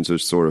 Recommendations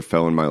just sort of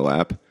fell in my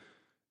lap.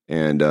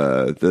 And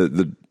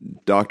the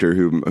doctor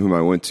whom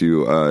I went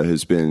to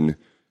has been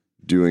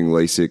doing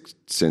LASIK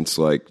since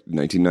like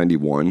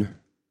 1991,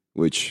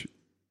 which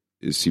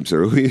seems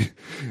early.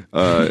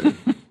 And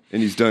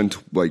he's done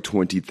like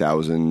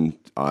 20,000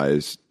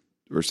 eyes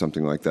or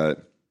something like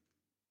that.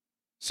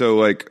 So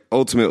like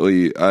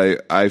ultimately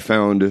I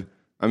found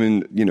I'm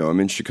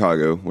in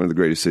Chicago, one of the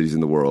greatest cities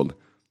in the world.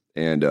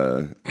 And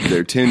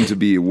there tend to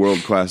be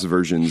world-class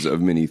versions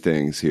of many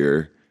things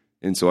here.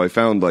 And so I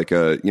found like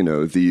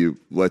the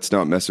let's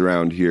not mess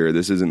around here.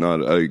 This isn't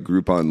not a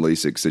Groupon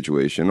LASIK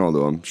situation,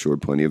 although I'm sure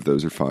plenty of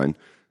those are fine.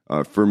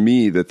 For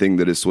me, the thing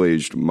that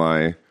assuaged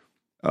my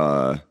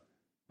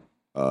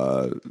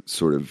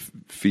sort of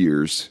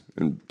fears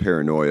and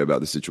paranoia about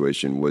the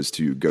situation was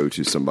to go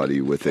to somebody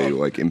with a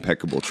like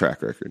impeccable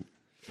track record.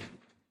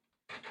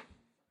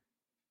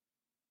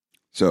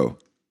 So,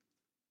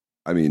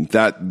 I mean,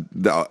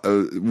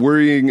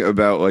 worrying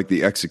about like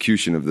the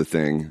execution of the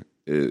thing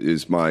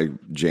is my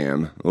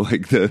jam.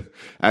 Like the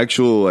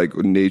actual like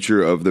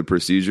nature of the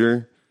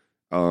procedure.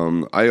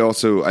 I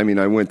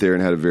went there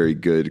and had a very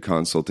good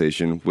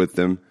consultation with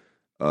them,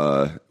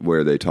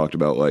 where they talked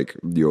about like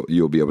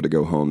you'll be able to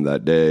go home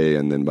that day,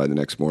 and then by the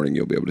next morning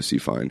you'll be able to see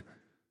fine.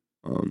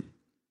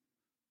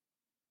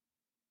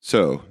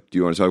 So, do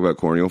you want to talk about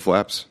corneal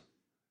flaps?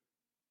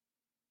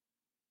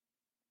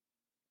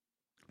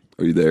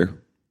 Are you there?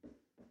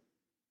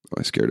 Oh,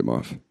 I scared him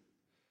off.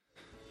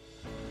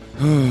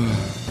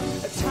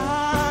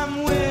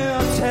 Time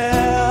will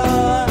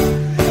tell,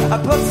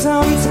 but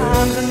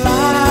sometimes in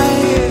life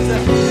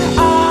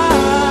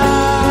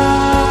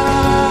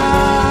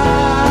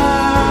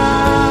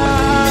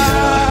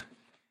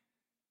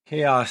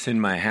Chaos in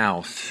my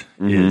house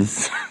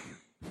is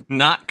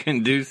not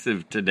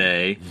conducive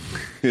today.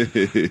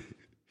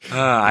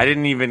 I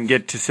didn't even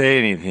get to say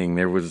anything.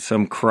 There was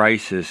some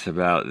crisis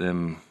about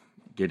them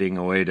getting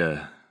away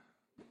to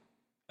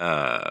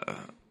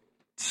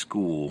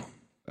school.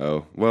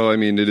 Oh, well, I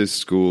mean, it is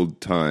school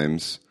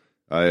times.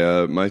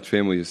 My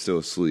family is still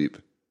asleep,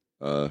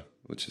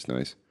 which is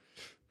nice.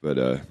 But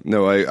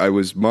no, I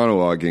was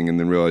monologuing and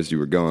then realized you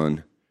were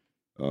gone.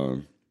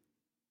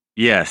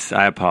 Yes,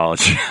 I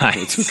apologize.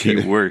 It's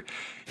okay. You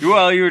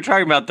were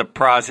talking about the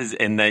process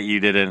and that you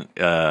didn't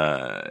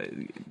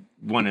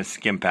want to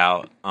skimp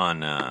out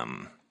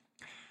on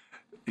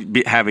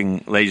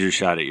having laser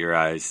shot at your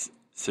eyes,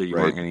 so you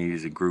weren't going to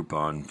use a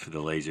Groupon for the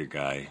laser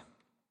guy.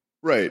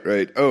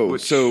 Right. Oh,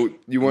 so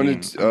you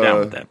wanted I'm down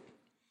with that.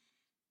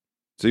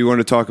 So you want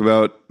to talk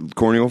about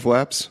corneal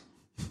flaps?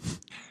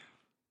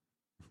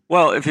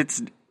 Well, if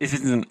it's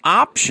an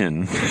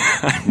option,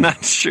 I'm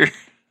not sure.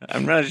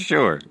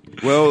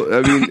 Well,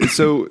 I mean,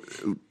 so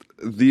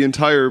the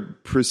entire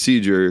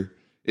procedure,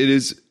 it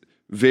is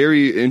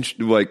very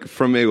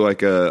from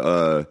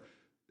a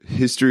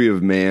history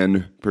of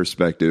man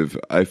perspective.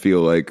 I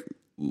feel like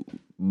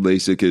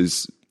LASIK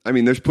is. I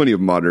mean, there's plenty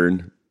of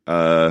modern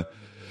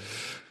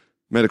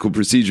medical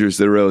procedures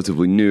that are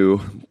relatively new,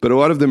 but a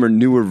lot of them are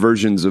newer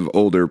versions of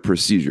older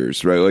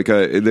procedures, right? Like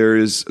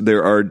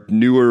there are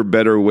newer,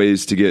 better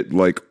ways to get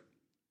like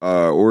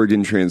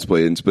organ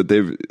transplants, but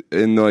they've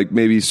in like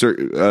maybe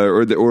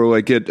or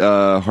like get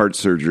heart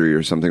surgery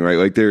or something, right?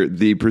 Like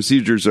the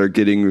procedures are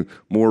getting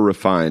more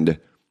refined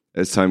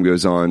as time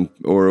goes on,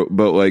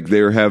 but like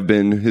there have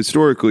been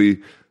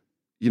historically,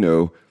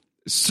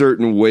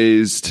 certain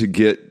ways to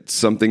get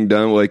something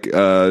done, like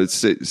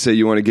say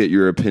you want to get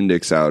your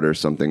appendix out or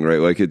something, right?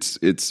 Like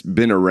it's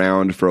been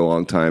around for a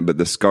long time, but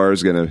the scar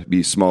is going to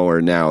be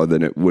smaller now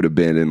than it would have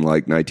been in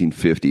like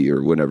 1950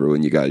 or whenever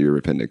when you got your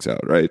appendix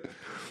out, right?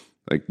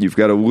 Like you've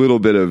got a little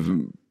bit of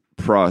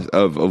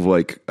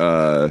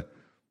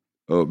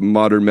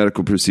modern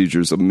medical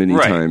procedures many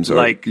times.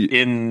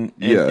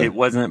 It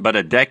wasn't but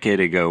a decade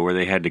ago where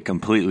they had to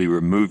completely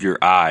remove your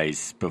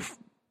eyes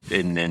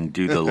and then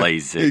do the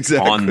LASIK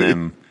Exactly. on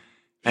them.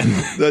 And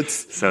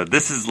That's so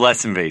this is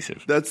less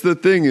invasive. That's the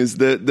thing, is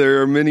that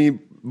there are many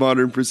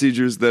modern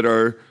procedures that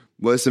are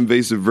less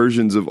invasive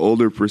versions of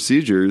older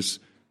procedures,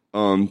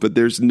 but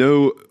there's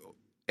no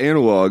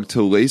analog to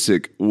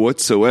LASIK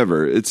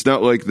whatsoever. It's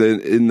not like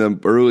in the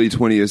early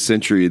 20th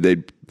century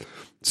they'd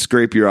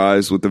scrape your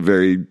eyes with a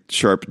very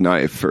sharp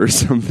knife or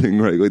something,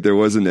 right? Like there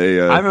wasn't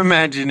a... I'm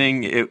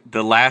imagining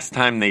the last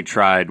time they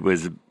tried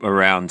was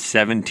around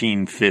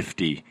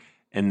 1750.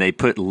 And they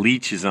put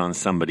leeches on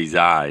somebody's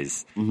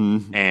eyes,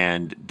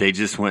 and they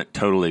just went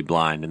totally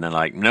blind. And they're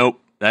like,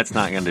 "Nope, that's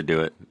not going to do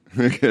it."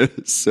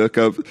 suck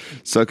up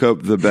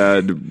the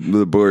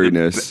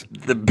blurriness,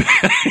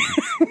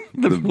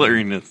 The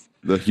blurriness,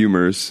 the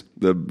humors,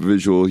 the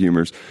visual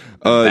humors,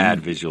 bad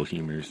visual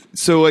humors.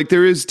 So, like,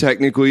 there is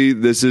technically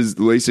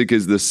LASIK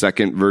is the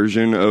second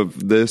version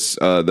of this.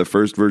 The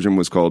first version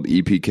was called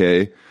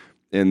EPK,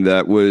 and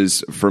that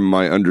was, from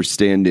my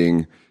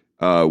understanding,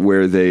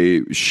 where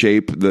they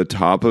shape the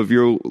top of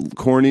your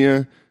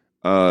cornea,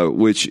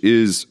 which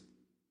is,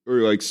 or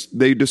like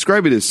they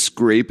describe it as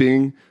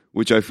scraping,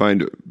 which I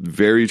find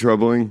very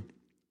troubling.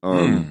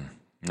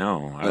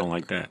 No, I don't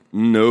like that.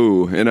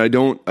 No, and I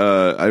don't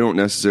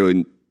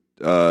necessarily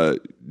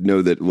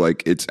know that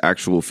like it's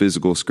actual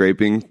physical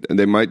scraping. And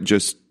they might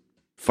just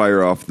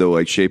fire off the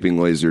like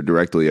shaping laser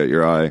directly at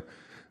your eye,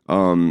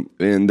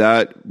 and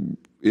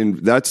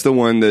that's the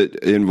one that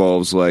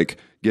involves like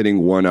getting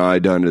one eye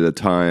done at a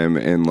time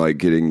and like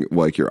getting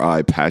like your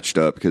eye patched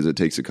up because it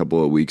takes a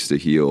couple of weeks to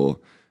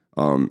heal,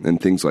 and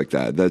things like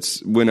that.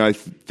 That's when I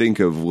think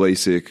of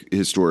LASIK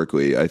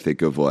historically, I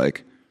think of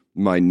like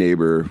my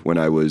neighbor when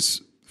I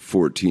was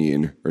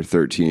 14 or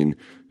 13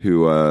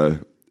 who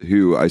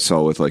I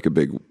saw with like a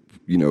big,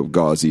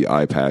 gauzy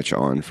eye patch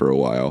on for a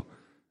while.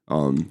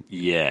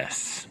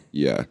 Yes.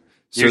 Yeah.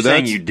 So You're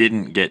saying you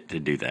didn't get to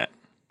do that.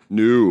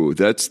 No,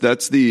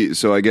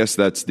 so I guess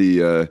that's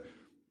the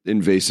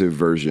invasive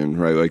version,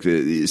 right? Like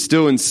the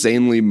still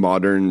insanely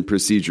modern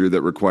procedure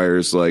that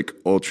requires like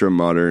ultra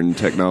modern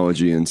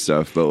technology and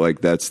stuff, but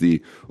like that's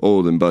the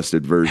old and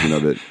busted version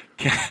of it.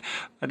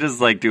 I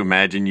just like to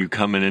imagine you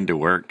coming into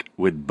work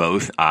with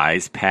both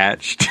eyes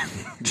patched,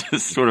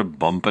 just sort of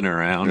bumping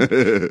around.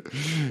 This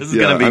is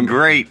going to be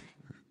great.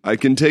 I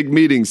can take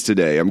meetings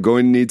today. I'm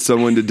going to need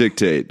someone to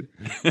dictate.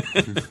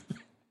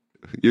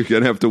 You're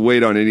going to have to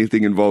wait on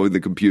anything involving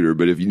the computer,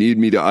 but if you need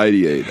me to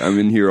ideate, I'm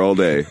in here all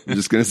day. I'm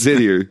just going to sit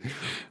here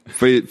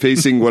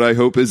facing what I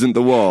hope isn't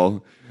the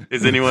wall.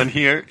 Is anyone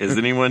here? Is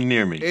anyone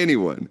near me?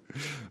 Anyone.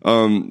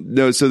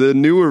 No, so the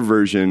newer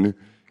version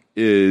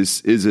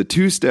is a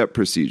two-step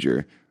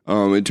procedure.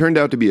 It turned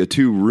out to be a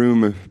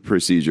 2-room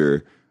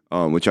procedure,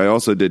 which I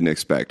also didn't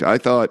expect. I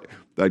thought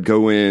I'd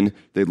go in,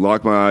 they'd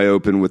lock my eye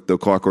open with the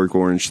Clockwork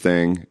Orange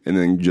thing, and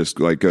then just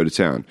like go to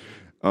town.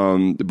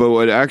 But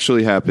what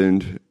actually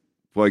happened...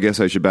 Well, I guess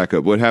I should back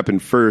up. What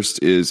happened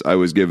first is I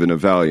was given a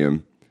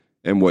Valium,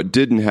 and what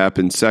didn't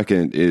happen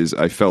second is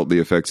I felt the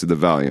effects of the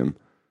Valium.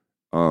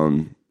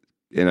 And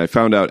I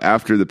found out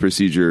after the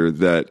procedure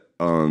that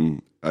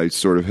I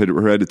sort of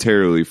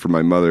hereditarily from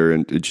my mother,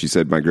 and she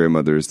said my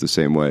grandmother is the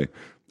same way.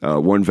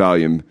 One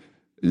Valium,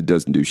 it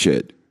doesn't do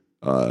shit.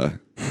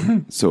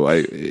 So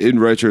in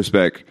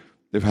retrospect,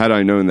 had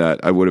I known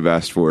that, I would have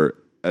asked for,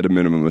 at a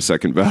minimum, a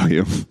second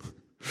Valium.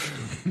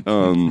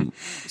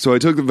 So I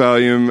took the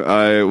Valium.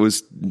 I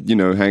was,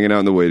 hanging out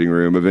in the waiting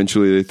room.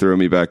 Eventually they throw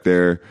me back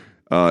there,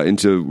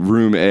 into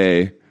room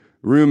A.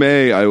 Room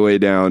A, I lay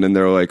down and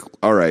they're like,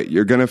 all right,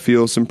 you're going to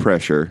feel some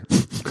pressure,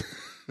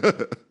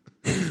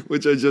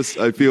 which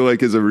I feel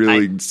like is a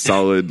really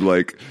solid,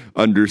 like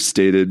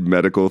understated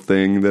medical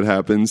thing that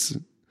happens.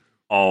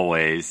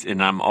 Always.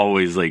 And I'm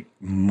always like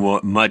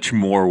much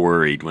more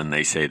worried when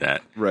they say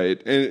that.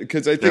 Right. And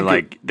because I think they're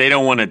like, they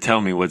don't want to tell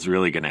me what's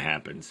really going to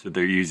happen. So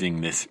they're using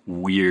this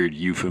weird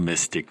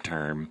euphemistic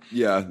term.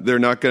 Yeah, they're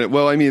not going to.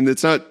 Well, I mean,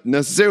 it's not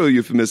necessarily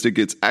euphemistic.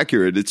 It's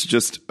accurate. It's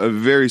just a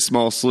very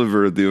small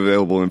sliver of the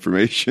available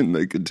information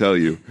they could tell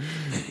you.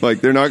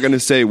 Like, they're not going to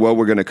say, well,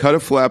 we're going to cut a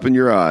flap in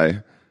your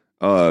eye,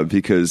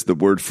 because the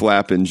word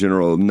flap in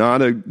general,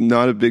 not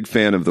a big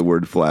fan of the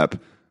word flap.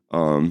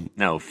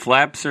 No,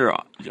 flaps are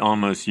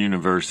almost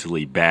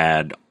universally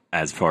bad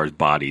as far as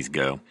bodies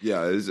go.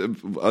 Yeah,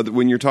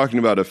 when you're talking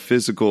about a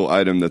physical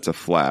item that's a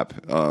flap,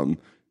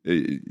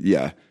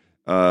 yeah.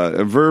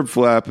 A verb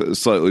flap is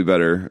slightly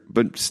better,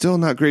 but still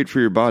not great for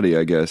your body,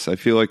 I guess. I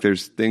feel like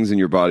there's things in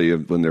your body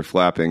when they're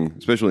flapping,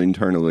 especially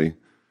internally.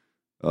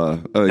 I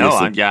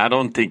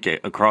don't think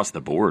across the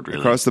board, really.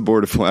 Across the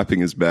board,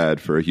 flapping is bad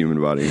for a human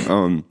body.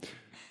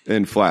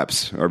 And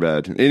flaps are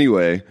bad.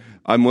 Anyway,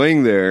 I'm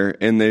laying there,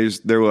 and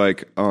they're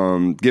like,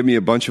 give me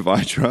a bunch of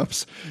eye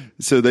drops.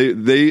 So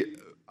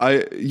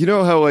you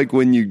know how like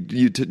when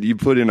you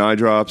put in eye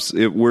drops,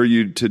 were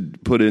you to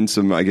put in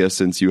some, I guess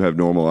since you have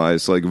normal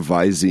eyes, like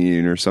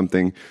Visine or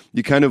something,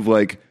 you kind of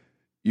like,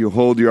 you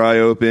hold your eye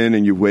open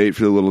and you wait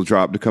for the little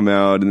drop to come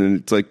out, and then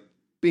it's like,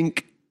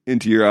 bink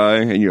into your eye,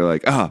 and you're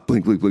like,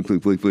 blink, blink, blink,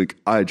 blink, blink, blink,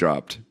 eye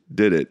dropped,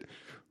 did it.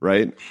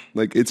 right?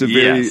 Like it's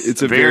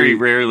very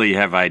rarely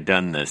have I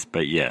done this,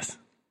 but yes.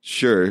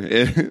 Sure.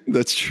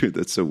 That's true.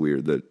 That's so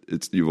weird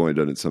that you've only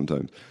done it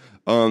sometimes.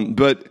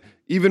 But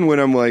even when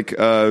I'm like,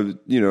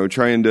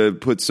 trying to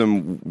put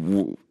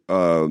some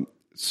eye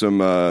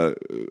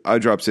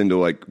drops in to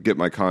like get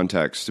my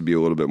contacts to be a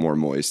little bit more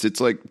moist, it's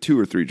like 2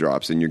 or 3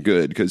 drops and you're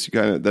good because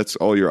that's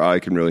all your eye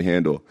can really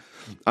handle.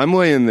 I'm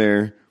laying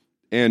there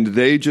and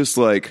they just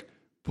like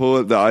pull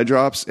out the eye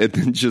drops and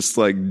then just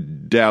like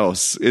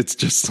douse. It's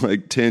just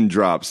like 10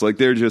 drops. Like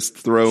they're just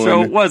throwing.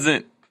 So it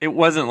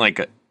wasn't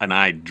like an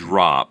eye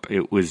drop.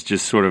 It was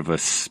just sort of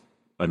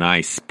an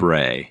eye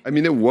spray. I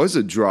mean, it was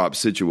a drop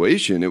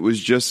situation. It was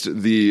just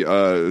the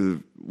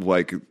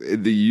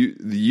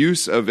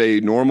use of a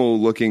normal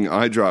looking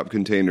eye drop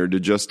container to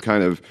just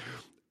kind of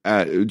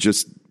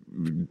just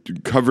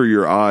cover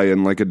your eye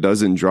in like a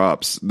dozen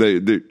drops.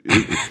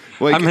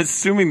 I'm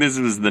assuming this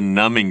was the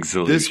numbing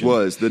solution. This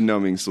was the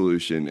numbing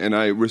solution, and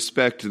I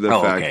respect the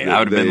fact that I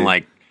would have been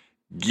like,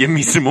 give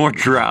me some more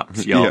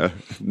drops, yo. Yeah,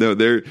 no,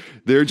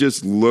 they're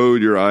just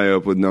load your eye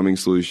up with numbing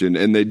solution,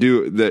 and they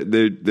do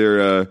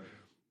that.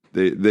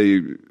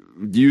 They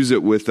use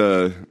it with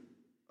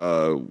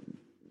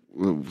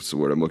what's the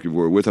word I'm looking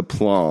for? With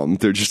aplomb.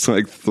 They're just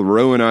like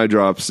throwing eye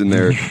drops in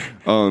there.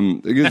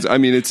 Because I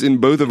mean, it's in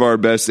both of our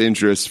best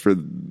interests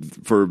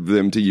for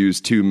them to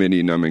use too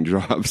many numbing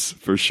drops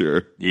for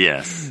sure.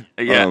 Yes.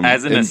 Yeah.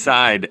 As an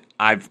aside,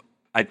 I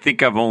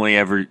think I've only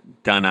ever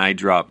done eye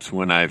drops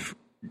when I've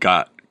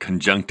got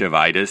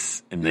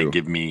conjunctivitis, and they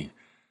give me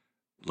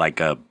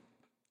like a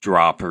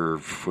dropper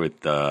with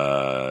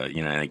like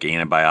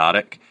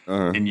antibiotic,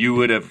 and you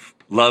would have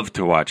loved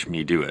to watch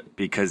me do it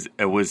because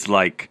it was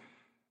like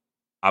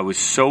I was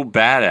so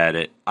bad at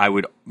it. I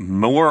would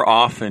more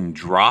often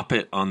drop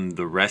it on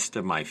the rest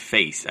of my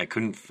face. I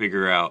couldn't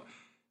figure out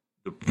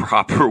the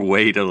proper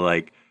way to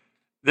like.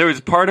 There was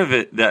part of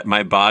it that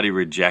my body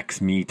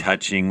rejects me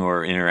touching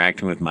or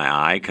interacting with my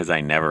eye because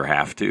I never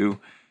have to,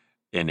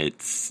 and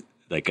it's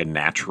like a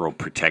natural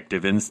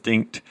protective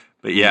instinct.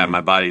 But yeah,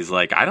 my body's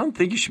like, I don't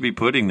think you should be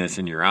putting this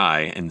in your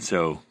eye, and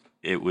so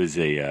it was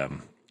a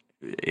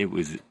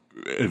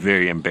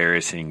very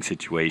embarrassing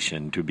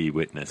situation to be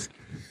witnessed.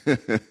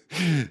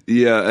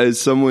 Yeah,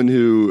 as someone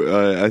who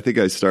I think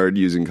I started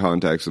using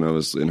contacts when I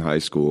was in high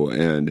school,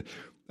 and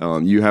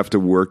you have to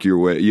work your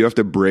way. You have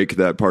to break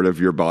that part of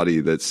your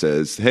body that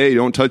says, "Hey,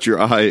 don't touch your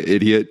eye,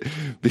 idiot,"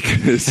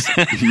 because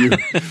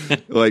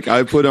like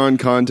I put on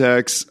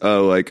contacts.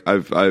 Like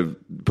I've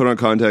put on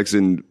contacts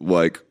in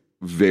like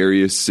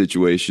various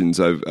situations.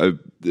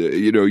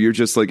 You're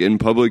just like in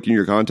public and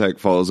your contact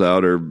falls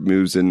out or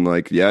moves, and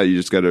like you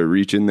just got to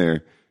reach in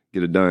there,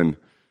 get it done.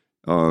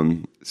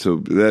 So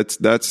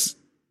that's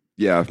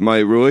my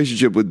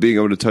relationship with being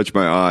able to touch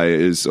my eye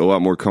is a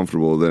lot more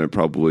comfortable than it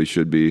probably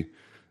should be.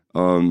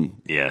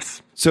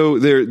 Yes. So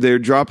they're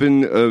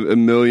dropping a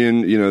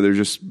million, they're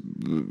just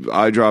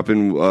eye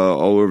dropping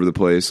all over the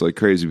place like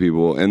crazy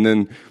people.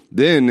 And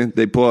then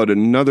they pull out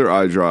another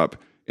eye drop,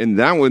 and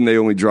that one they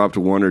only dropped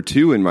 1 or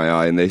 2 in my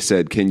eye, and they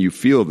said, "Can you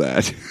feel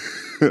that?"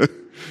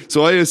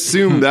 So I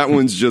assume that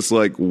one's just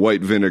like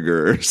white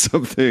vinegar or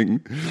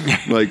something.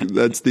 Like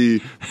that's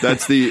the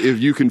if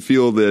you can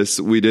feel this,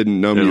 we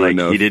didn't numb you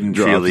enough. He didn't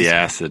feel the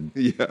acid.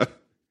 Yeah.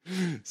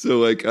 So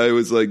like I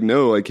was like,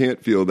 no, I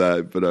can't feel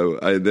that.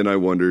 But then I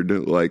wondered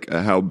like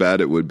how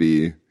bad it would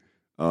be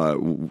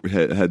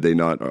had they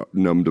not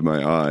numbed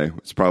my eye.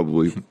 It's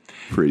probably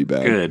pretty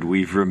bad. Good.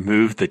 We've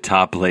removed the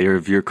top layer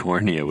of your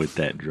cornea with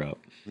that drop.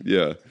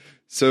 Yeah.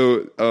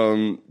 So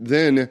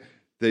then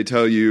they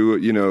tell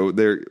you,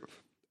 they're.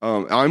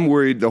 I'm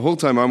worried the whole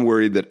time. I'm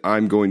worried that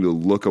I'm going to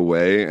look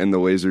away and the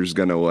laser's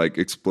going to like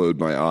explode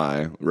my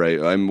eye. Right.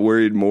 I'm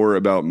worried more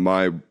about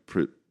my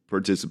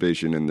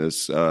participation in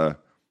this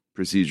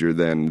procedure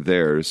than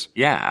theirs.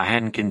 Yeah, I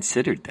hadn't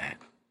considered that.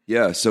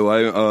 Yeah.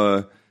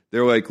 So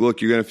they're like, look,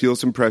 you're going to feel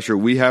some pressure.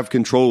 We have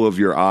control of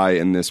your eye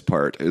in this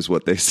part, is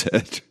what they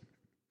said.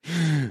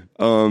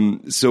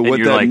 So what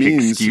you're that like,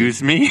 means?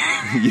 Excuse me.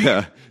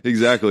 Yeah,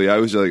 exactly. I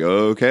was like,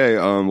 okay.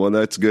 Well,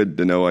 that's good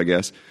to know, I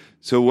guess.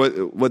 So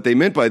what they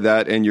meant by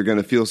that, and you're going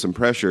to feel some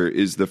pressure,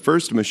 is the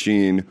first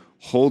machine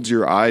holds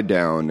your eye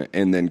down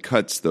and then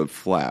cuts the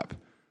flap.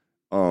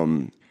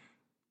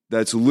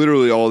 That's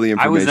literally all the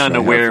information. I was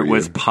unaware it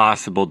was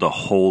possible to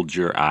hold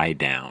your eye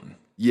down.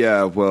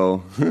 Yeah,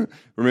 well,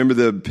 remember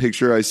the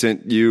picture I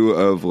sent you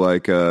of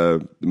like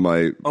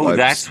my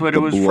that's what it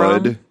was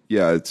blood? From?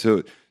 Yeah,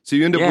 so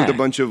you end up with a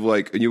bunch of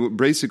like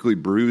basically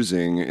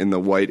bruising in the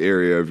white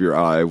area of your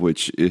eye,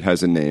 which it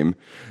has a name,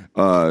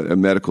 a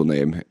medical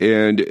name,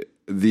 and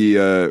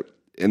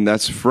and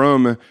that's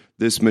from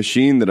this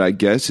machine that I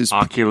guess is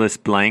Oculus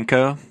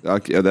Blanco.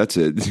 That's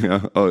it.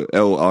 Yeah.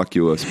 El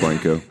Oculus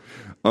Blanco.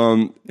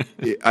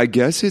 I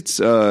guess it's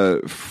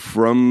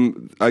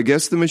from. I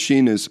guess the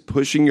machine is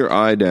pushing your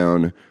eye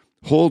down,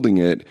 holding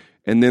it,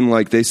 and then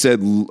like they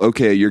said,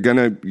 okay,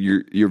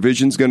 your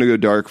vision's gonna go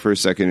dark for a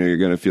second, and you're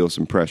gonna feel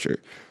some pressure.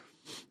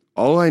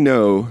 all I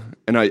know,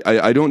 and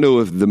I don't know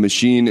if the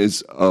machine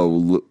is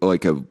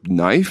like a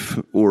knife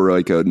or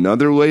like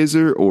another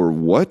laser or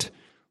what.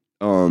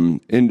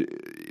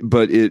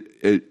 But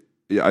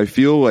I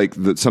feel like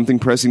that something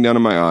pressing down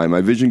on my eye.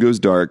 My vision goes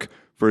dark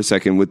for a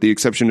second, with the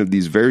exception of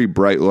these very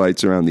bright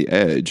lights around the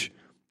edge.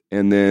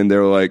 And then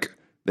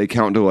they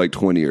count to like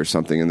 20 or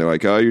something, and they're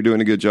like, "Oh, you're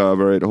doing a good job.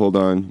 All right, hold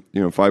on.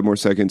 5 more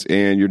seconds,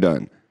 and you're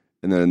done."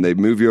 And then they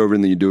move you over,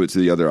 and then you do it to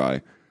the other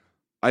eye.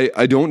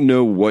 I don't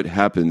know what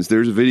happens.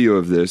 There's a video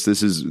of this.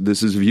 This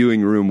is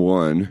viewing room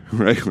 1,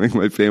 right? Like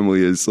my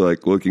family is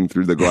like looking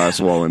through the glass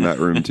wall in that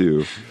room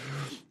too.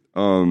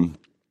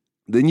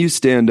 Then you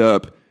stand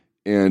up,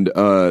 and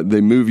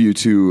they move you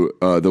to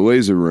the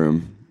laser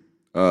room.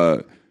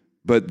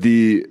 But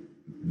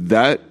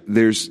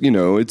there's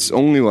it's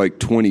only like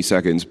 20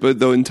 seconds, but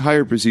the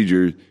entire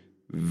procedure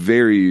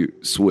very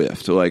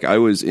swift. Like I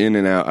was in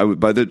and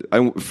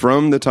out.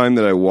 From the time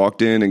that I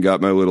walked in and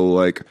got my little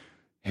like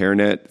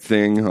hairnet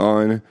thing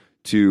on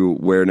to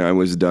where I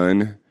was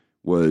done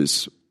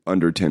was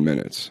under 10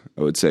 minutes.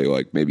 I would say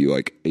like maybe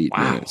like 8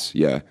 minutes.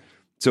 Yeah.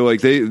 So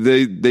like they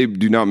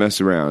do not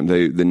mess around.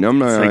 They numb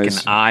my eyes. It's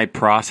like an eye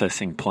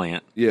processing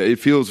plant. Yeah, it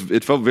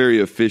felt very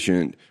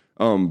efficient.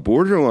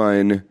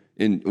 Borderline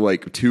in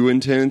like too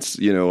intense,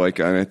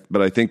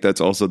 but I think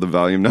that's also the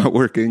volume not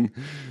working.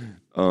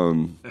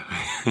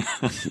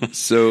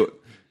 So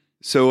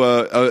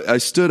I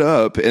stood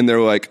up, and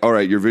they're like, "All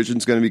right, your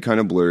vision's going to be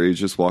kind of blurry.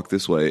 Just walk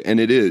this way." And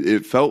it is.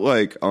 It felt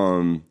like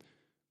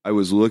I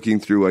was looking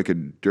through like a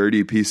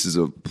dirty pieces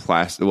of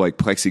plastic, like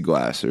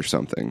plexiglass or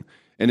something.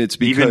 And it's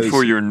because even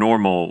for your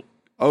normal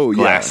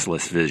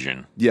glassless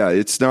vision. Yeah,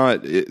 it's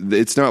not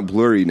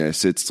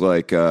blurriness. It's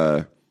like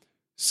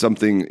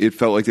something. It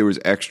felt like there was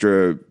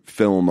extra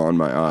film on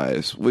my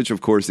eyes, which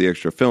of course the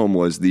extra film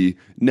was the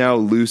now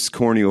loose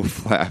corneal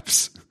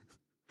flaps.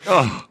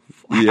 Oh,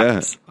 flaps.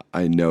 Yeah.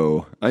 I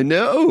know.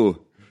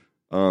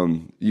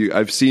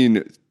 I've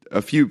seen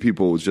a few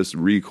people just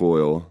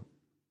recoil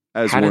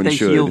as one should. How do they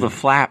heal the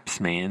flaps,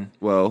 man?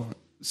 Well,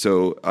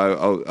 so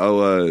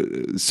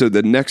so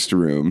the next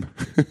room,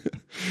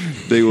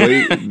 they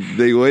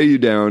lay you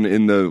down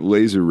in the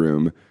laser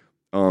room,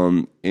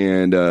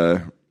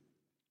 and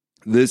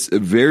this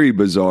very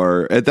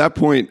bizarre. At that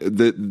point,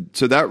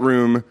 that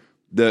room,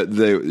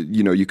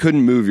 you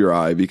couldn't move your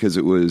eye because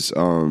it was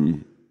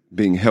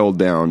being held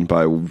down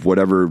by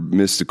whatever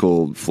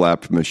mystical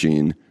flap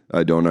machine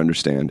I don't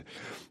understand.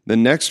 The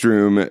next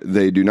room,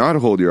 they do not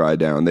hold your eye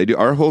down. They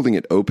are holding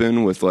it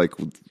open with like,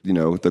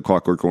 the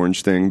Clockwork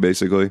Orange thing,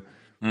 basically.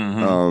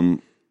 Mm-hmm.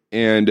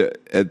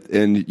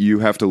 And you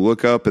have to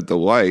look up at the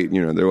light.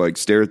 They're like,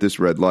 stare at this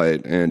red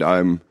light. And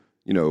I'm,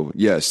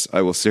 yes,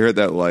 I will stare at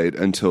that light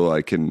until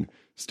I can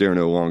stare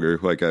no longer.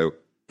 Like I'm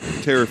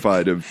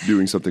terrified of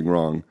doing something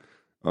wrong.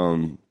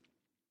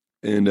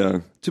 And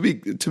to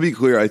be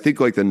clear, I think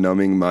like the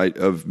numbing might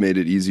have made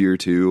it easier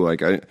too.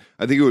 Like I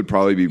think it would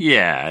probably be.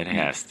 Yeah, it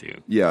has to.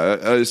 Yeah,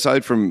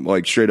 aside from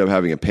like straight up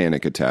having a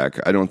panic attack,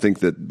 I don't think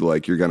that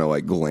like you're gonna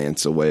like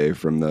glance away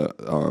from the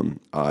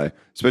eye,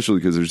 especially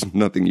because there's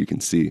nothing you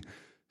can see.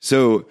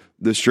 So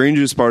the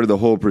strangest part of the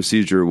whole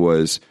procedure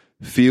was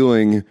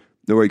seeing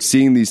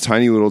these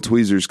tiny little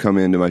tweezers come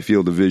into my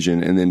field of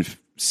vision, and then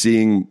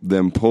seeing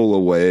them pull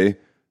away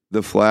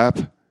the flap.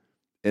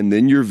 And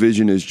then your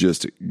vision is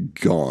just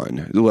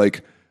gone.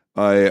 Like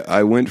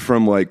I went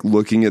from like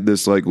looking at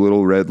this like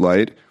little red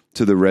light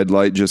to the red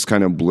light just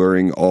kind of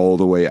blurring all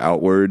the way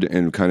outward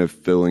and kind of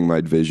filling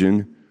my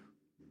vision.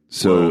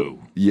 So Whoa.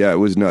 Yeah, it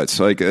was nuts.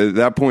 Like at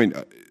that point,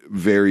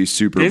 very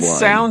super blind. This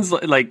sounds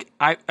like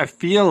I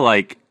feel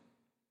like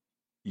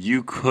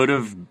you could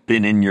have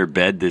been in your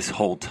bed this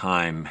whole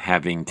time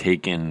having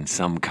taken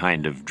some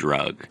kind of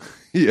drug.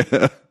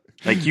 Yeah.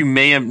 Like you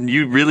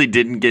really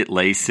didn't get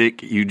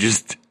LASIK. You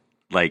just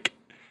like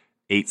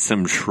ate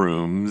some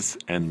shrooms,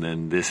 and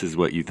then this is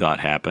what you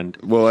thought happened?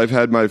 Well, I've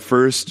had my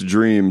first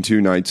dream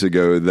 2 nights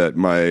ago that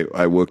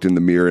I looked in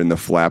the mirror and the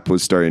flap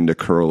was starting to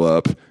curl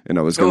up, and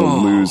I was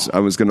going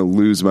to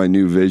lose my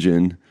new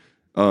vision.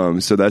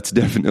 So that's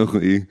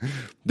definitely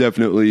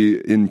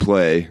in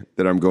play,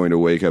 that I'm going to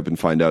wake up and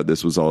find out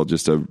this was all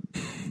just a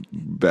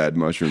bad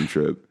mushroom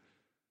trip.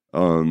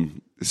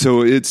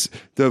 So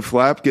the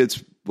flap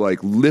gets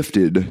like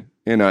lifted.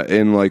 And at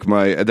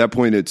that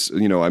point it's,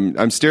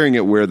 I'm staring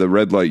at where the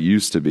red light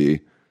used to be.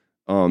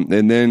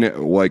 And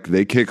then like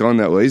they kick on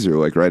that laser,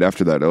 like right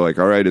after that, they're like,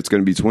 all right, it's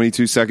going to be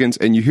 22 seconds.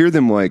 And you hear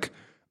them like,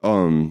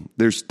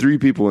 there's 3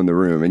 people in the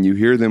room, and you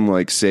hear them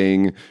like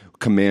saying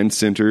command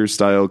center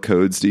style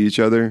codes to each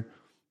other.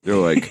 They're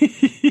like,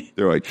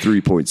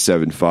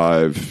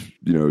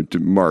 3.75, to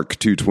Mark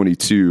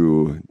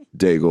 222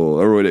 Daigle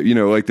or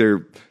whatever, like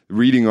they're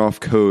reading off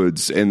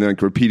codes and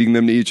like repeating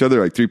them to each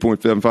other, like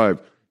 3.75.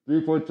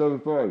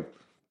 3.75. All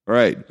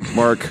right,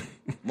 Mark.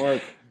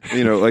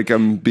 Like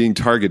I'm being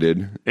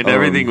targeted. And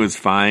everything was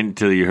fine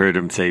till you heard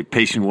him say,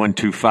 patient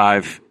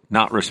 125,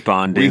 not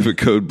responding. Leave a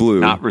code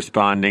blue. Not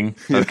responding.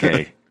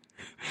 Okay.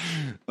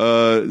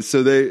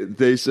 So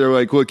they're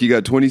like, look, you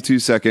got 22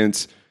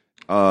 seconds.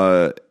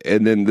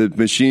 And then the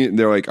machine,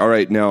 they're like, all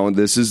right, now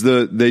this is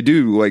they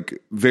do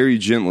like very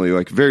gently,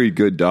 like very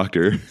good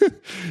doctor.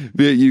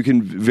 But you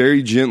can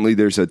very gently,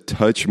 there's a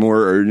touch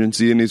more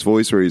urgency in his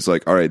voice where he's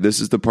like, all right,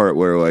 this is the part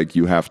where like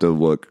you have to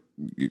look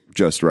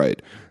just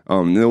right.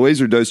 And the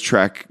laser does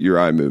track your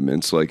eye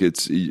movements. Like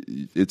it's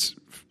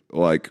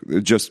like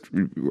just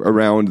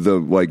around the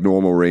like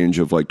normal range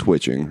of like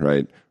twitching,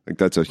 right? Like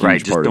that's a huge part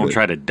of it. Just don't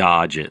try to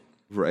dodge it.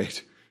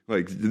 Right.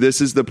 Like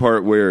this is the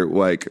part where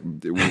like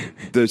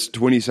this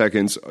 20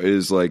 seconds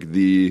is like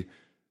the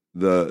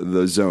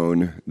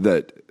zone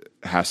that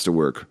has to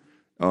work.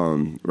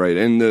 Right.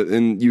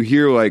 And you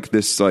hear like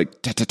this like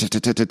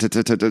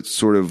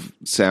sort of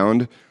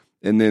sound,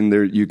 and then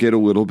there you get a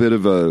little bit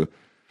of a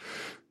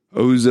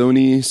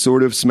ozone-y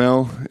sort of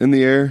smell in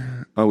the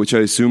air, which I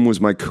assume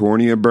was my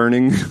cornea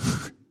burning.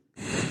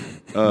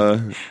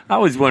 I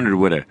always wondered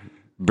what a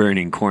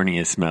burning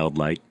cornea smelled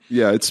like.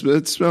 Yeah, it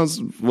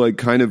smells like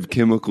kind of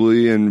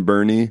chemically and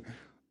burny.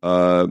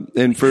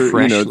 And for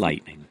fresh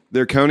lightning.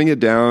 They're counting it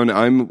down.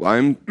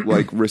 I'm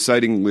like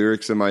reciting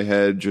lyrics in my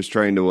head, just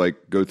trying to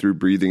like go through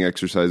breathing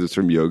exercises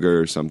from yoga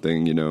or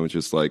something,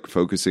 just like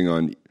focusing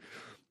on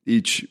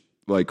each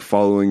like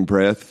following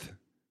breath.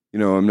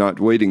 I'm not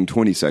waiting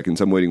 20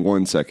 seconds. I'm waiting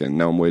 1 second.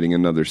 Now I'm waiting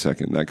another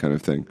second, that kind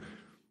of thing.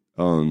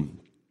 And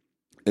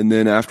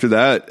then after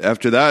that,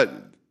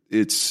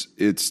 it's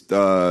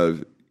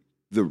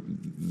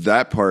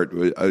that part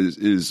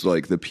is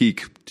like the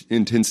peak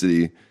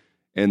intensity.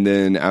 And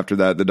then after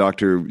that, the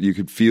doctor, you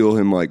could feel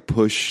him like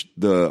push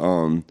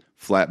the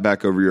flat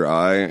back over your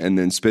eye and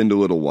then spend a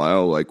little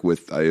while like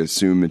with, I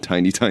assume,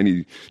 tiny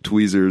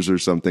tweezers or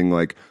something,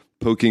 like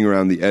poking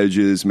around the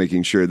edges,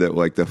 making sure that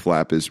like the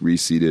flap is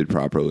reseated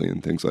properly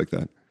and things like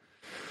that.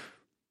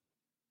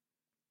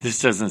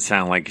 This doesn't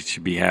sound like it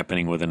should be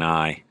happening with an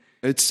eye.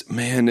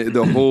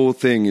 The whole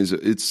thing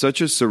it's such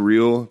a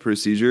surreal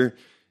procedure.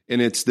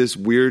 And it's this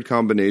weird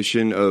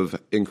combination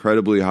of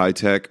incredibly high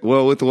tech.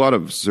 Well, with a lot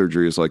of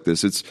surgeries like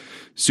this, it's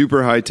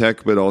super high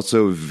tech, but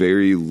also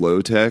very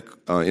low tech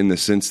in the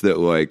sense that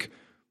like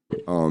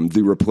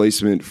the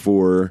replacement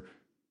for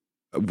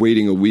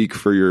waiting a week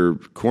for your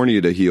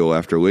cornea to heal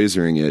after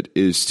lasering it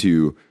is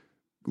to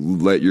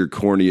let your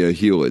cornea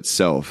heal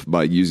itself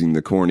by using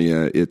the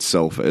cornea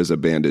itself as a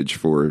bandage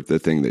for the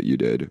thing that you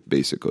did,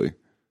 basically.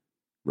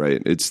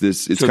 Right? It's kind of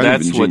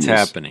ingenious. That's what's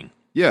happening.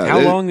 Yeah. How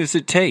long does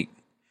it take?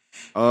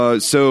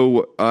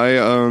 So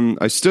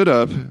I stood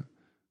up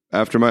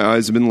after my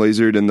eyes had been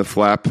lasered and the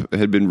flap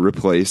had been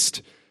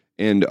replaced,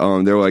 and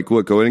they're like,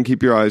 "Look, go ahead and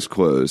keep your eyes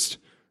closed."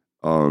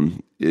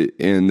 And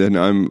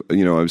then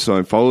so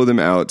I follow them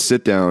out,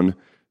 sit down.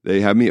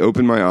 They have me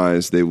open my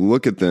eyes. They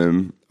look at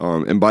them,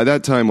 and by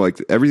that time,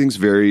 like everything's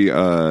very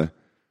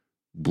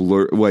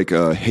blur, like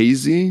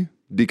hazy,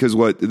 because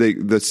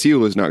the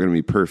seal is not going to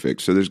be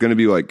perfect. So there's going to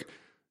be like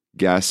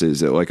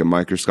gases at like a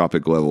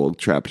microscopic level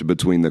trapped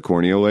between the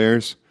cornea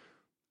layers.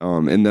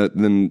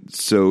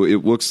 So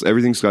it looks,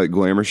 everything's got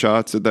glamour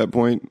shots at that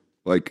point.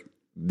 Like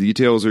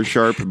details are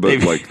sharp,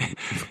 but like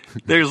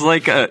there's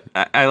like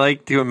I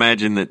like to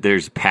imagine that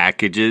there's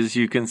packages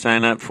you can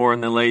sign up for in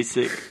the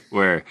LASIK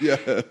where,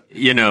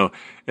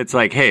 it's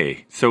like,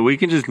 hey, so we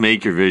can just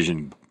make your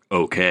vision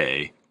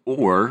okay,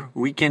 or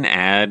we can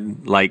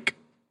add like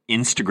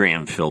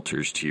Instagram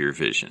filters to your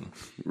vision.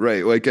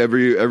 Right. Like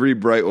every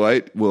bright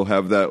light will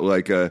have that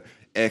like a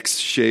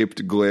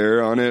X-shaped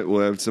glare on it.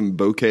 We'll have some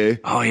bokeh.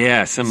 Oh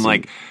yeah, some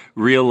like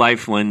real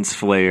life lens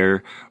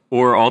flare,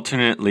 or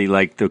alternately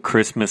like the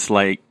Christmas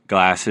light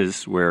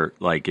glasses where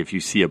like if you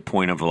see a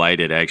point of light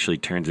it actually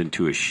turns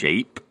into a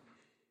shape.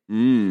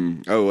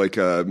 Oh, like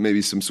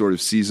maybe some sort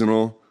of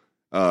seasonal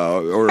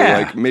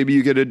like maybe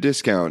you get a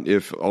discount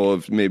if all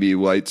of maybe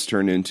lights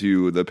turn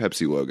into the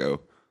Pepsi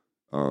logo.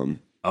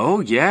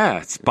 Oh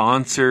yeah,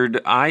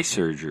 sponsored eye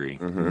surgery.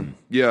 Mm-hmm.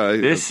 Yeah,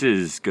 this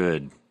is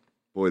good.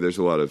 Boy, there's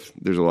a lot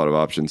of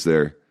options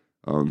there.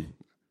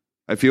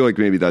 I feel like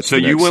maybe that's so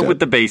the next you went step. with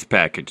the base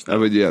package, though.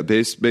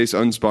 Base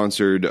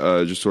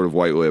unsponsored, just sort of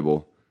white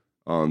label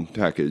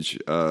package.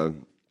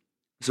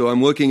 So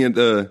I'm looking at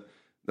the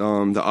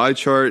eye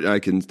chart.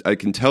 And I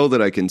can tell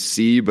that I can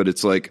see, but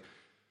it's like,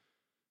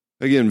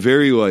 again,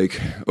 very like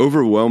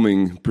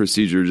overwhelming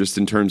procedure just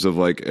in terms of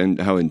like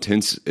and how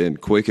intense and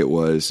quick it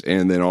was.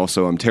 And then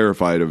also I'm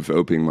terrified of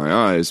opening my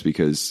eyes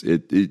because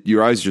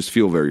your eyes just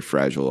feel very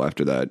fragile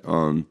after that.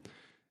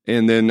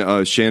 And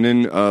then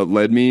Shannon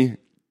led me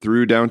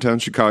through downtown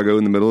Chicago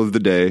in the middle of the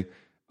day.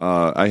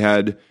 I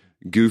had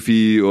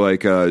goofy,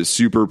 like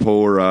super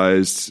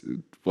polarized,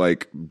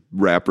 like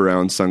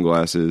wraparound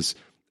sunglasses.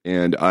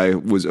 And I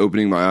was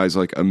opening my eyes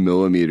like a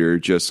millimeter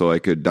just so I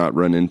could not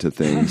run into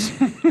things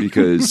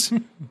because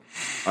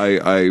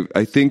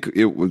I think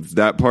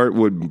that part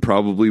would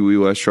probably be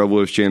less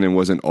trouble if Shannon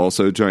wasn't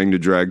also trying to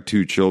drag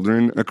 2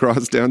 children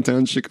across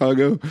downtown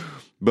Chicago.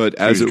 But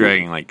as it was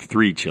dragging like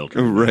 3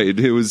 children. Right.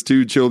 It was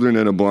 2 children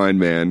and a blind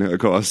man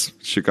across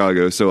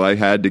Chicago. So I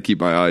had to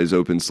keep my eyes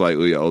open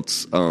slightly,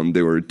 else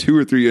there were 2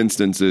 or 3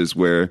 instances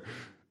where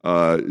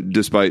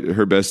despite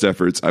her best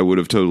efforts, I would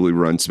have totally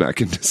run smack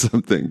into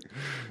something.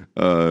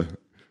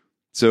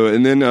 So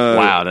and then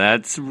wow,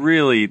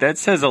 that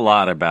says a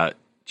lot about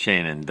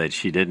Shannon that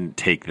she didn't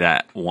take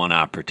that one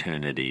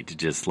opportunity to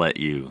just let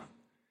you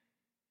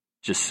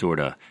just sort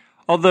of.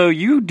 Although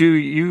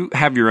you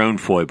have your own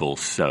foibles,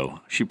 so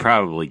she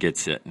probably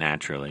gets it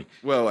naturally.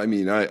 Well, I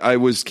mean, I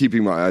was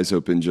keeping my eyes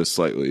open just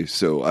slightly,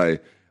 so I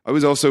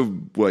was also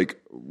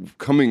like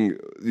coming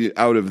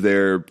out of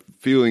there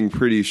feeling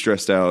pretty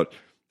stressed out.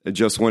 I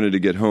just wanted to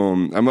get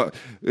home.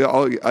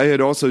 I had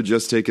also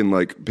just taken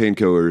like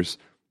painkillers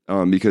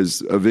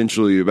because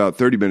eventually, about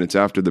 30 minutes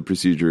after the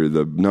procedure,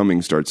 the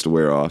numbing starts to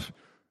wear off,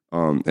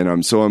 and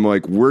I'm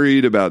like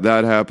worried about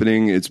that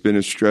happening. It's been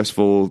a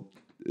stressful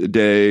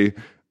day.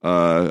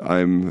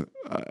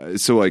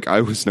 So like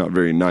I was not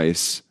very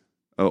nice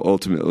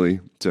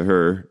ultimately to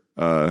her.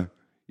 I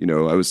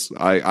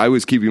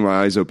was keeping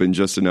my eyes open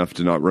just enough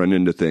to not run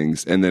into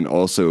things, and then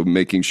also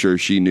making sure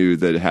she knew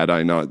that had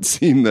I not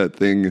seen that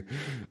thing,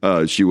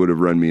 she would have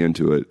run me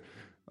into it.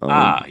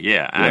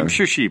 Yeah. I'm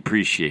sure she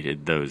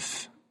appreciated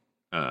those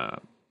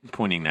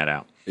pointing that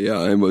out. Yeah,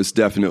 I was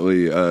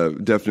definitely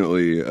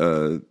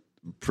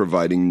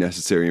providing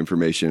necessary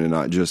information and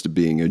not just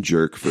being a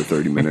jerk for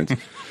 30 minutes.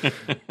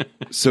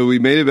 So we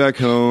made it back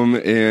home,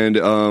 and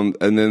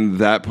then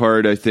that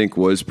part I think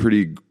was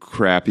pretty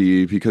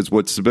crappy because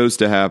what's supposed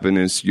to happen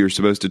is you're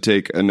supposed to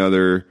take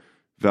another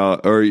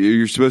or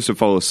you're supposed to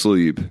fall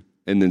asleep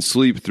and then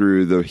sleep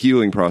through the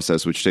healing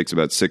process, which takes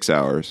about 6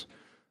 hours.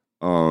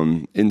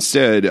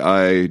 Instead,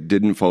 I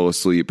didn't fall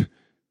asleep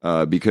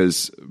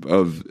because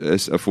of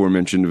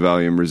aforementioned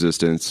Valium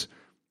resistance.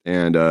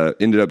 And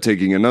ended up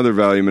taking another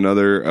Valium,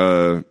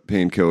 another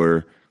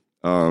painkiller,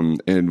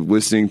 and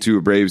listening to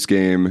a Braves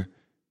game.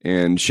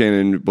 And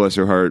Shannon, bless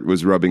her heart,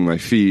 was rubbing my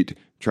feet,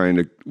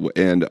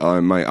 and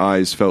my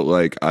eyes felt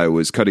like I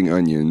was cutting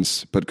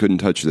onions, but couldn't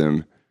touch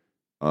them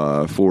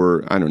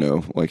for, I don't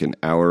know, like an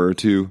hour or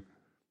two.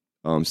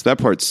 So that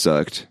part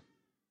sucked.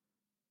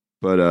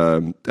 But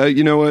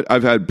you know what?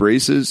 I've had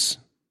braces,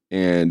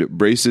 and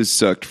braces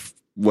sucked.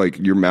 Like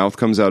your mouth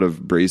comes out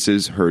of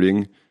braces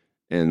hurting,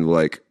 and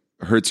like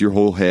hurts your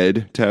whole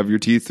head to have your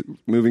teeth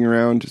moving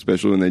around,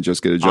 especially when they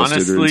just get adjusted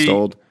Honestly, or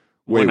installed.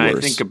 Way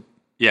worse.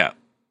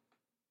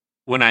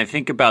 When I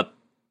think about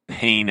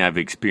pain I've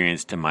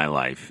experienced in my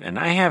life, and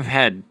I have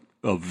had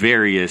a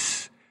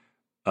various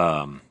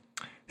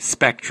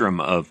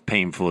spectrum of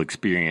painful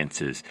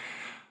experiences,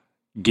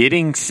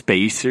 getting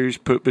spacers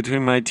put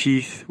between my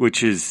teeth,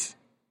 which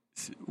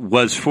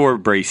was for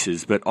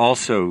braces, but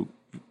also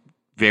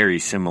very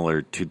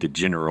similar to the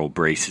general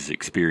braces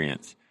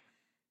experience,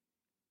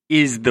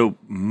 is the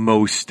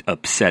most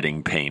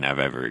upsetting pain I've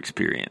ever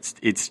experienced.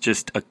 It's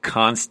just a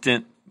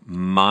constant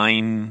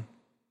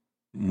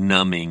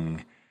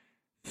mind-numbing,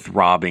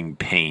 throbbing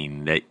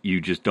pain that you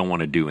just don't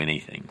want to do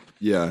anything.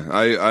 Yeah,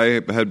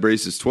 I had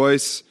braces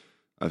twice.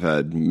 I've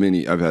had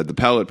the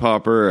palate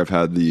popper. I've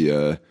had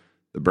the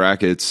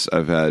brackets.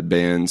 I've had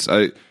bands.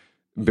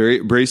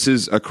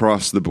 Braces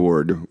across the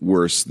board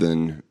worse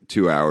than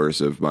 2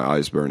 hours of my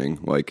eyes burning,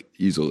 like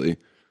easily.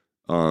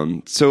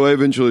 So I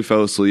eventually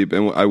fell asleep,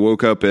 and I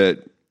woke up at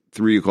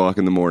 3 o'clock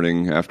in the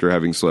morning after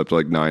having slept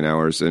like 9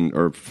 hours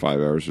or 5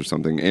 hours or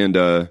something, and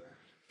I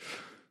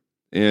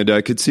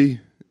could see.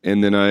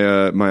 And then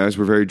my eyes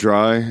were very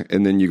dry,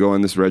 and then you go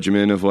on this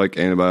regimen of like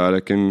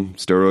antibiotic and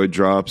steroid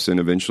drops, and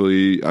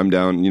eventually I'm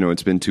down.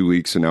 It's been 2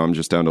 weeks, and now I'm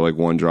just down to like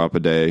 1 drop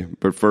a day.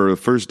 But for the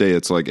first day,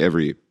 it's like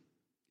every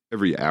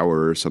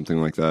hour or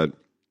something like that,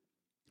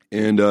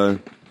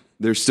 and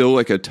there's still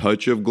like a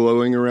touch of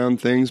glowing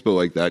around things, but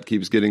like that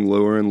keeps getting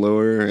lower and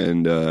lower.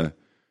 And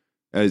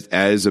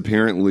as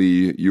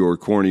apparently your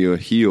cornea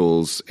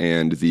heals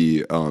and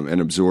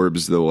and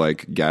absorbs the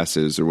like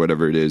gases or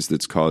whatever it is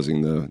that's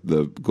causing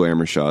the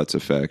glamour shots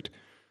effect.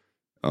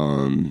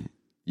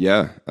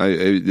 Yeah, I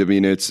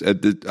mean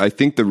I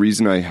think the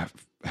reason I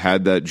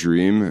had that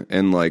dream,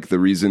 and like the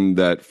reason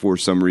that for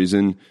some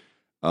reason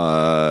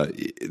the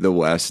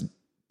last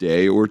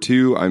day or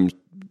two I'm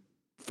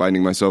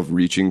finding myself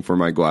reaching for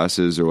my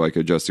glasses or like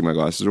adjusting my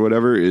glasses or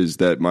whatever, is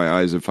that my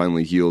eyes have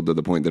finally healed to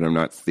the point that I'm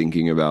not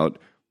thinking about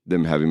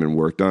them having been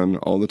worked on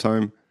all the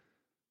time.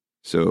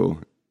 So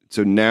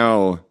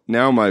now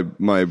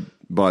my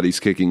body's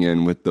kicking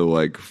in with the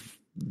like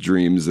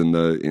dreams and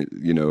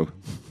the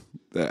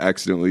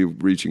accidentally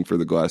reaching for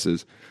the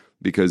glasses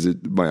because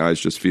my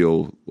eyes just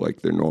feel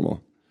like they're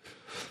normal.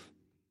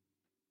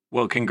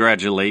 Well,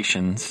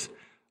 congratulations.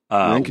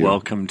 Thank you.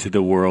 Welcome to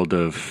the world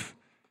of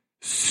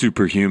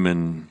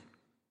superhuman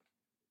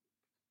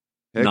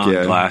Heck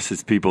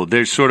non-glasses people.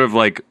 There's sort of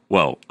like,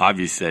 well,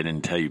 obviously I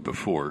didn't tell you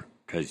before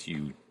because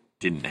you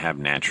didn't have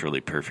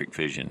naturally perfect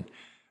vision.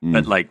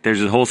 But like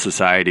there's a whole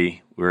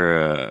society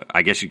where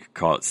I guess you could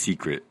call it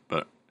secret,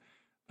 but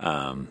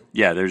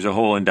there's a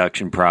whole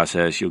induction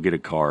process. You'll get a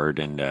card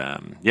and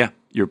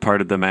you're part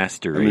of the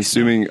master race. I'm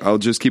assuming I'll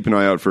just keep an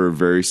eye out for a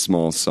very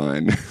small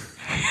sign.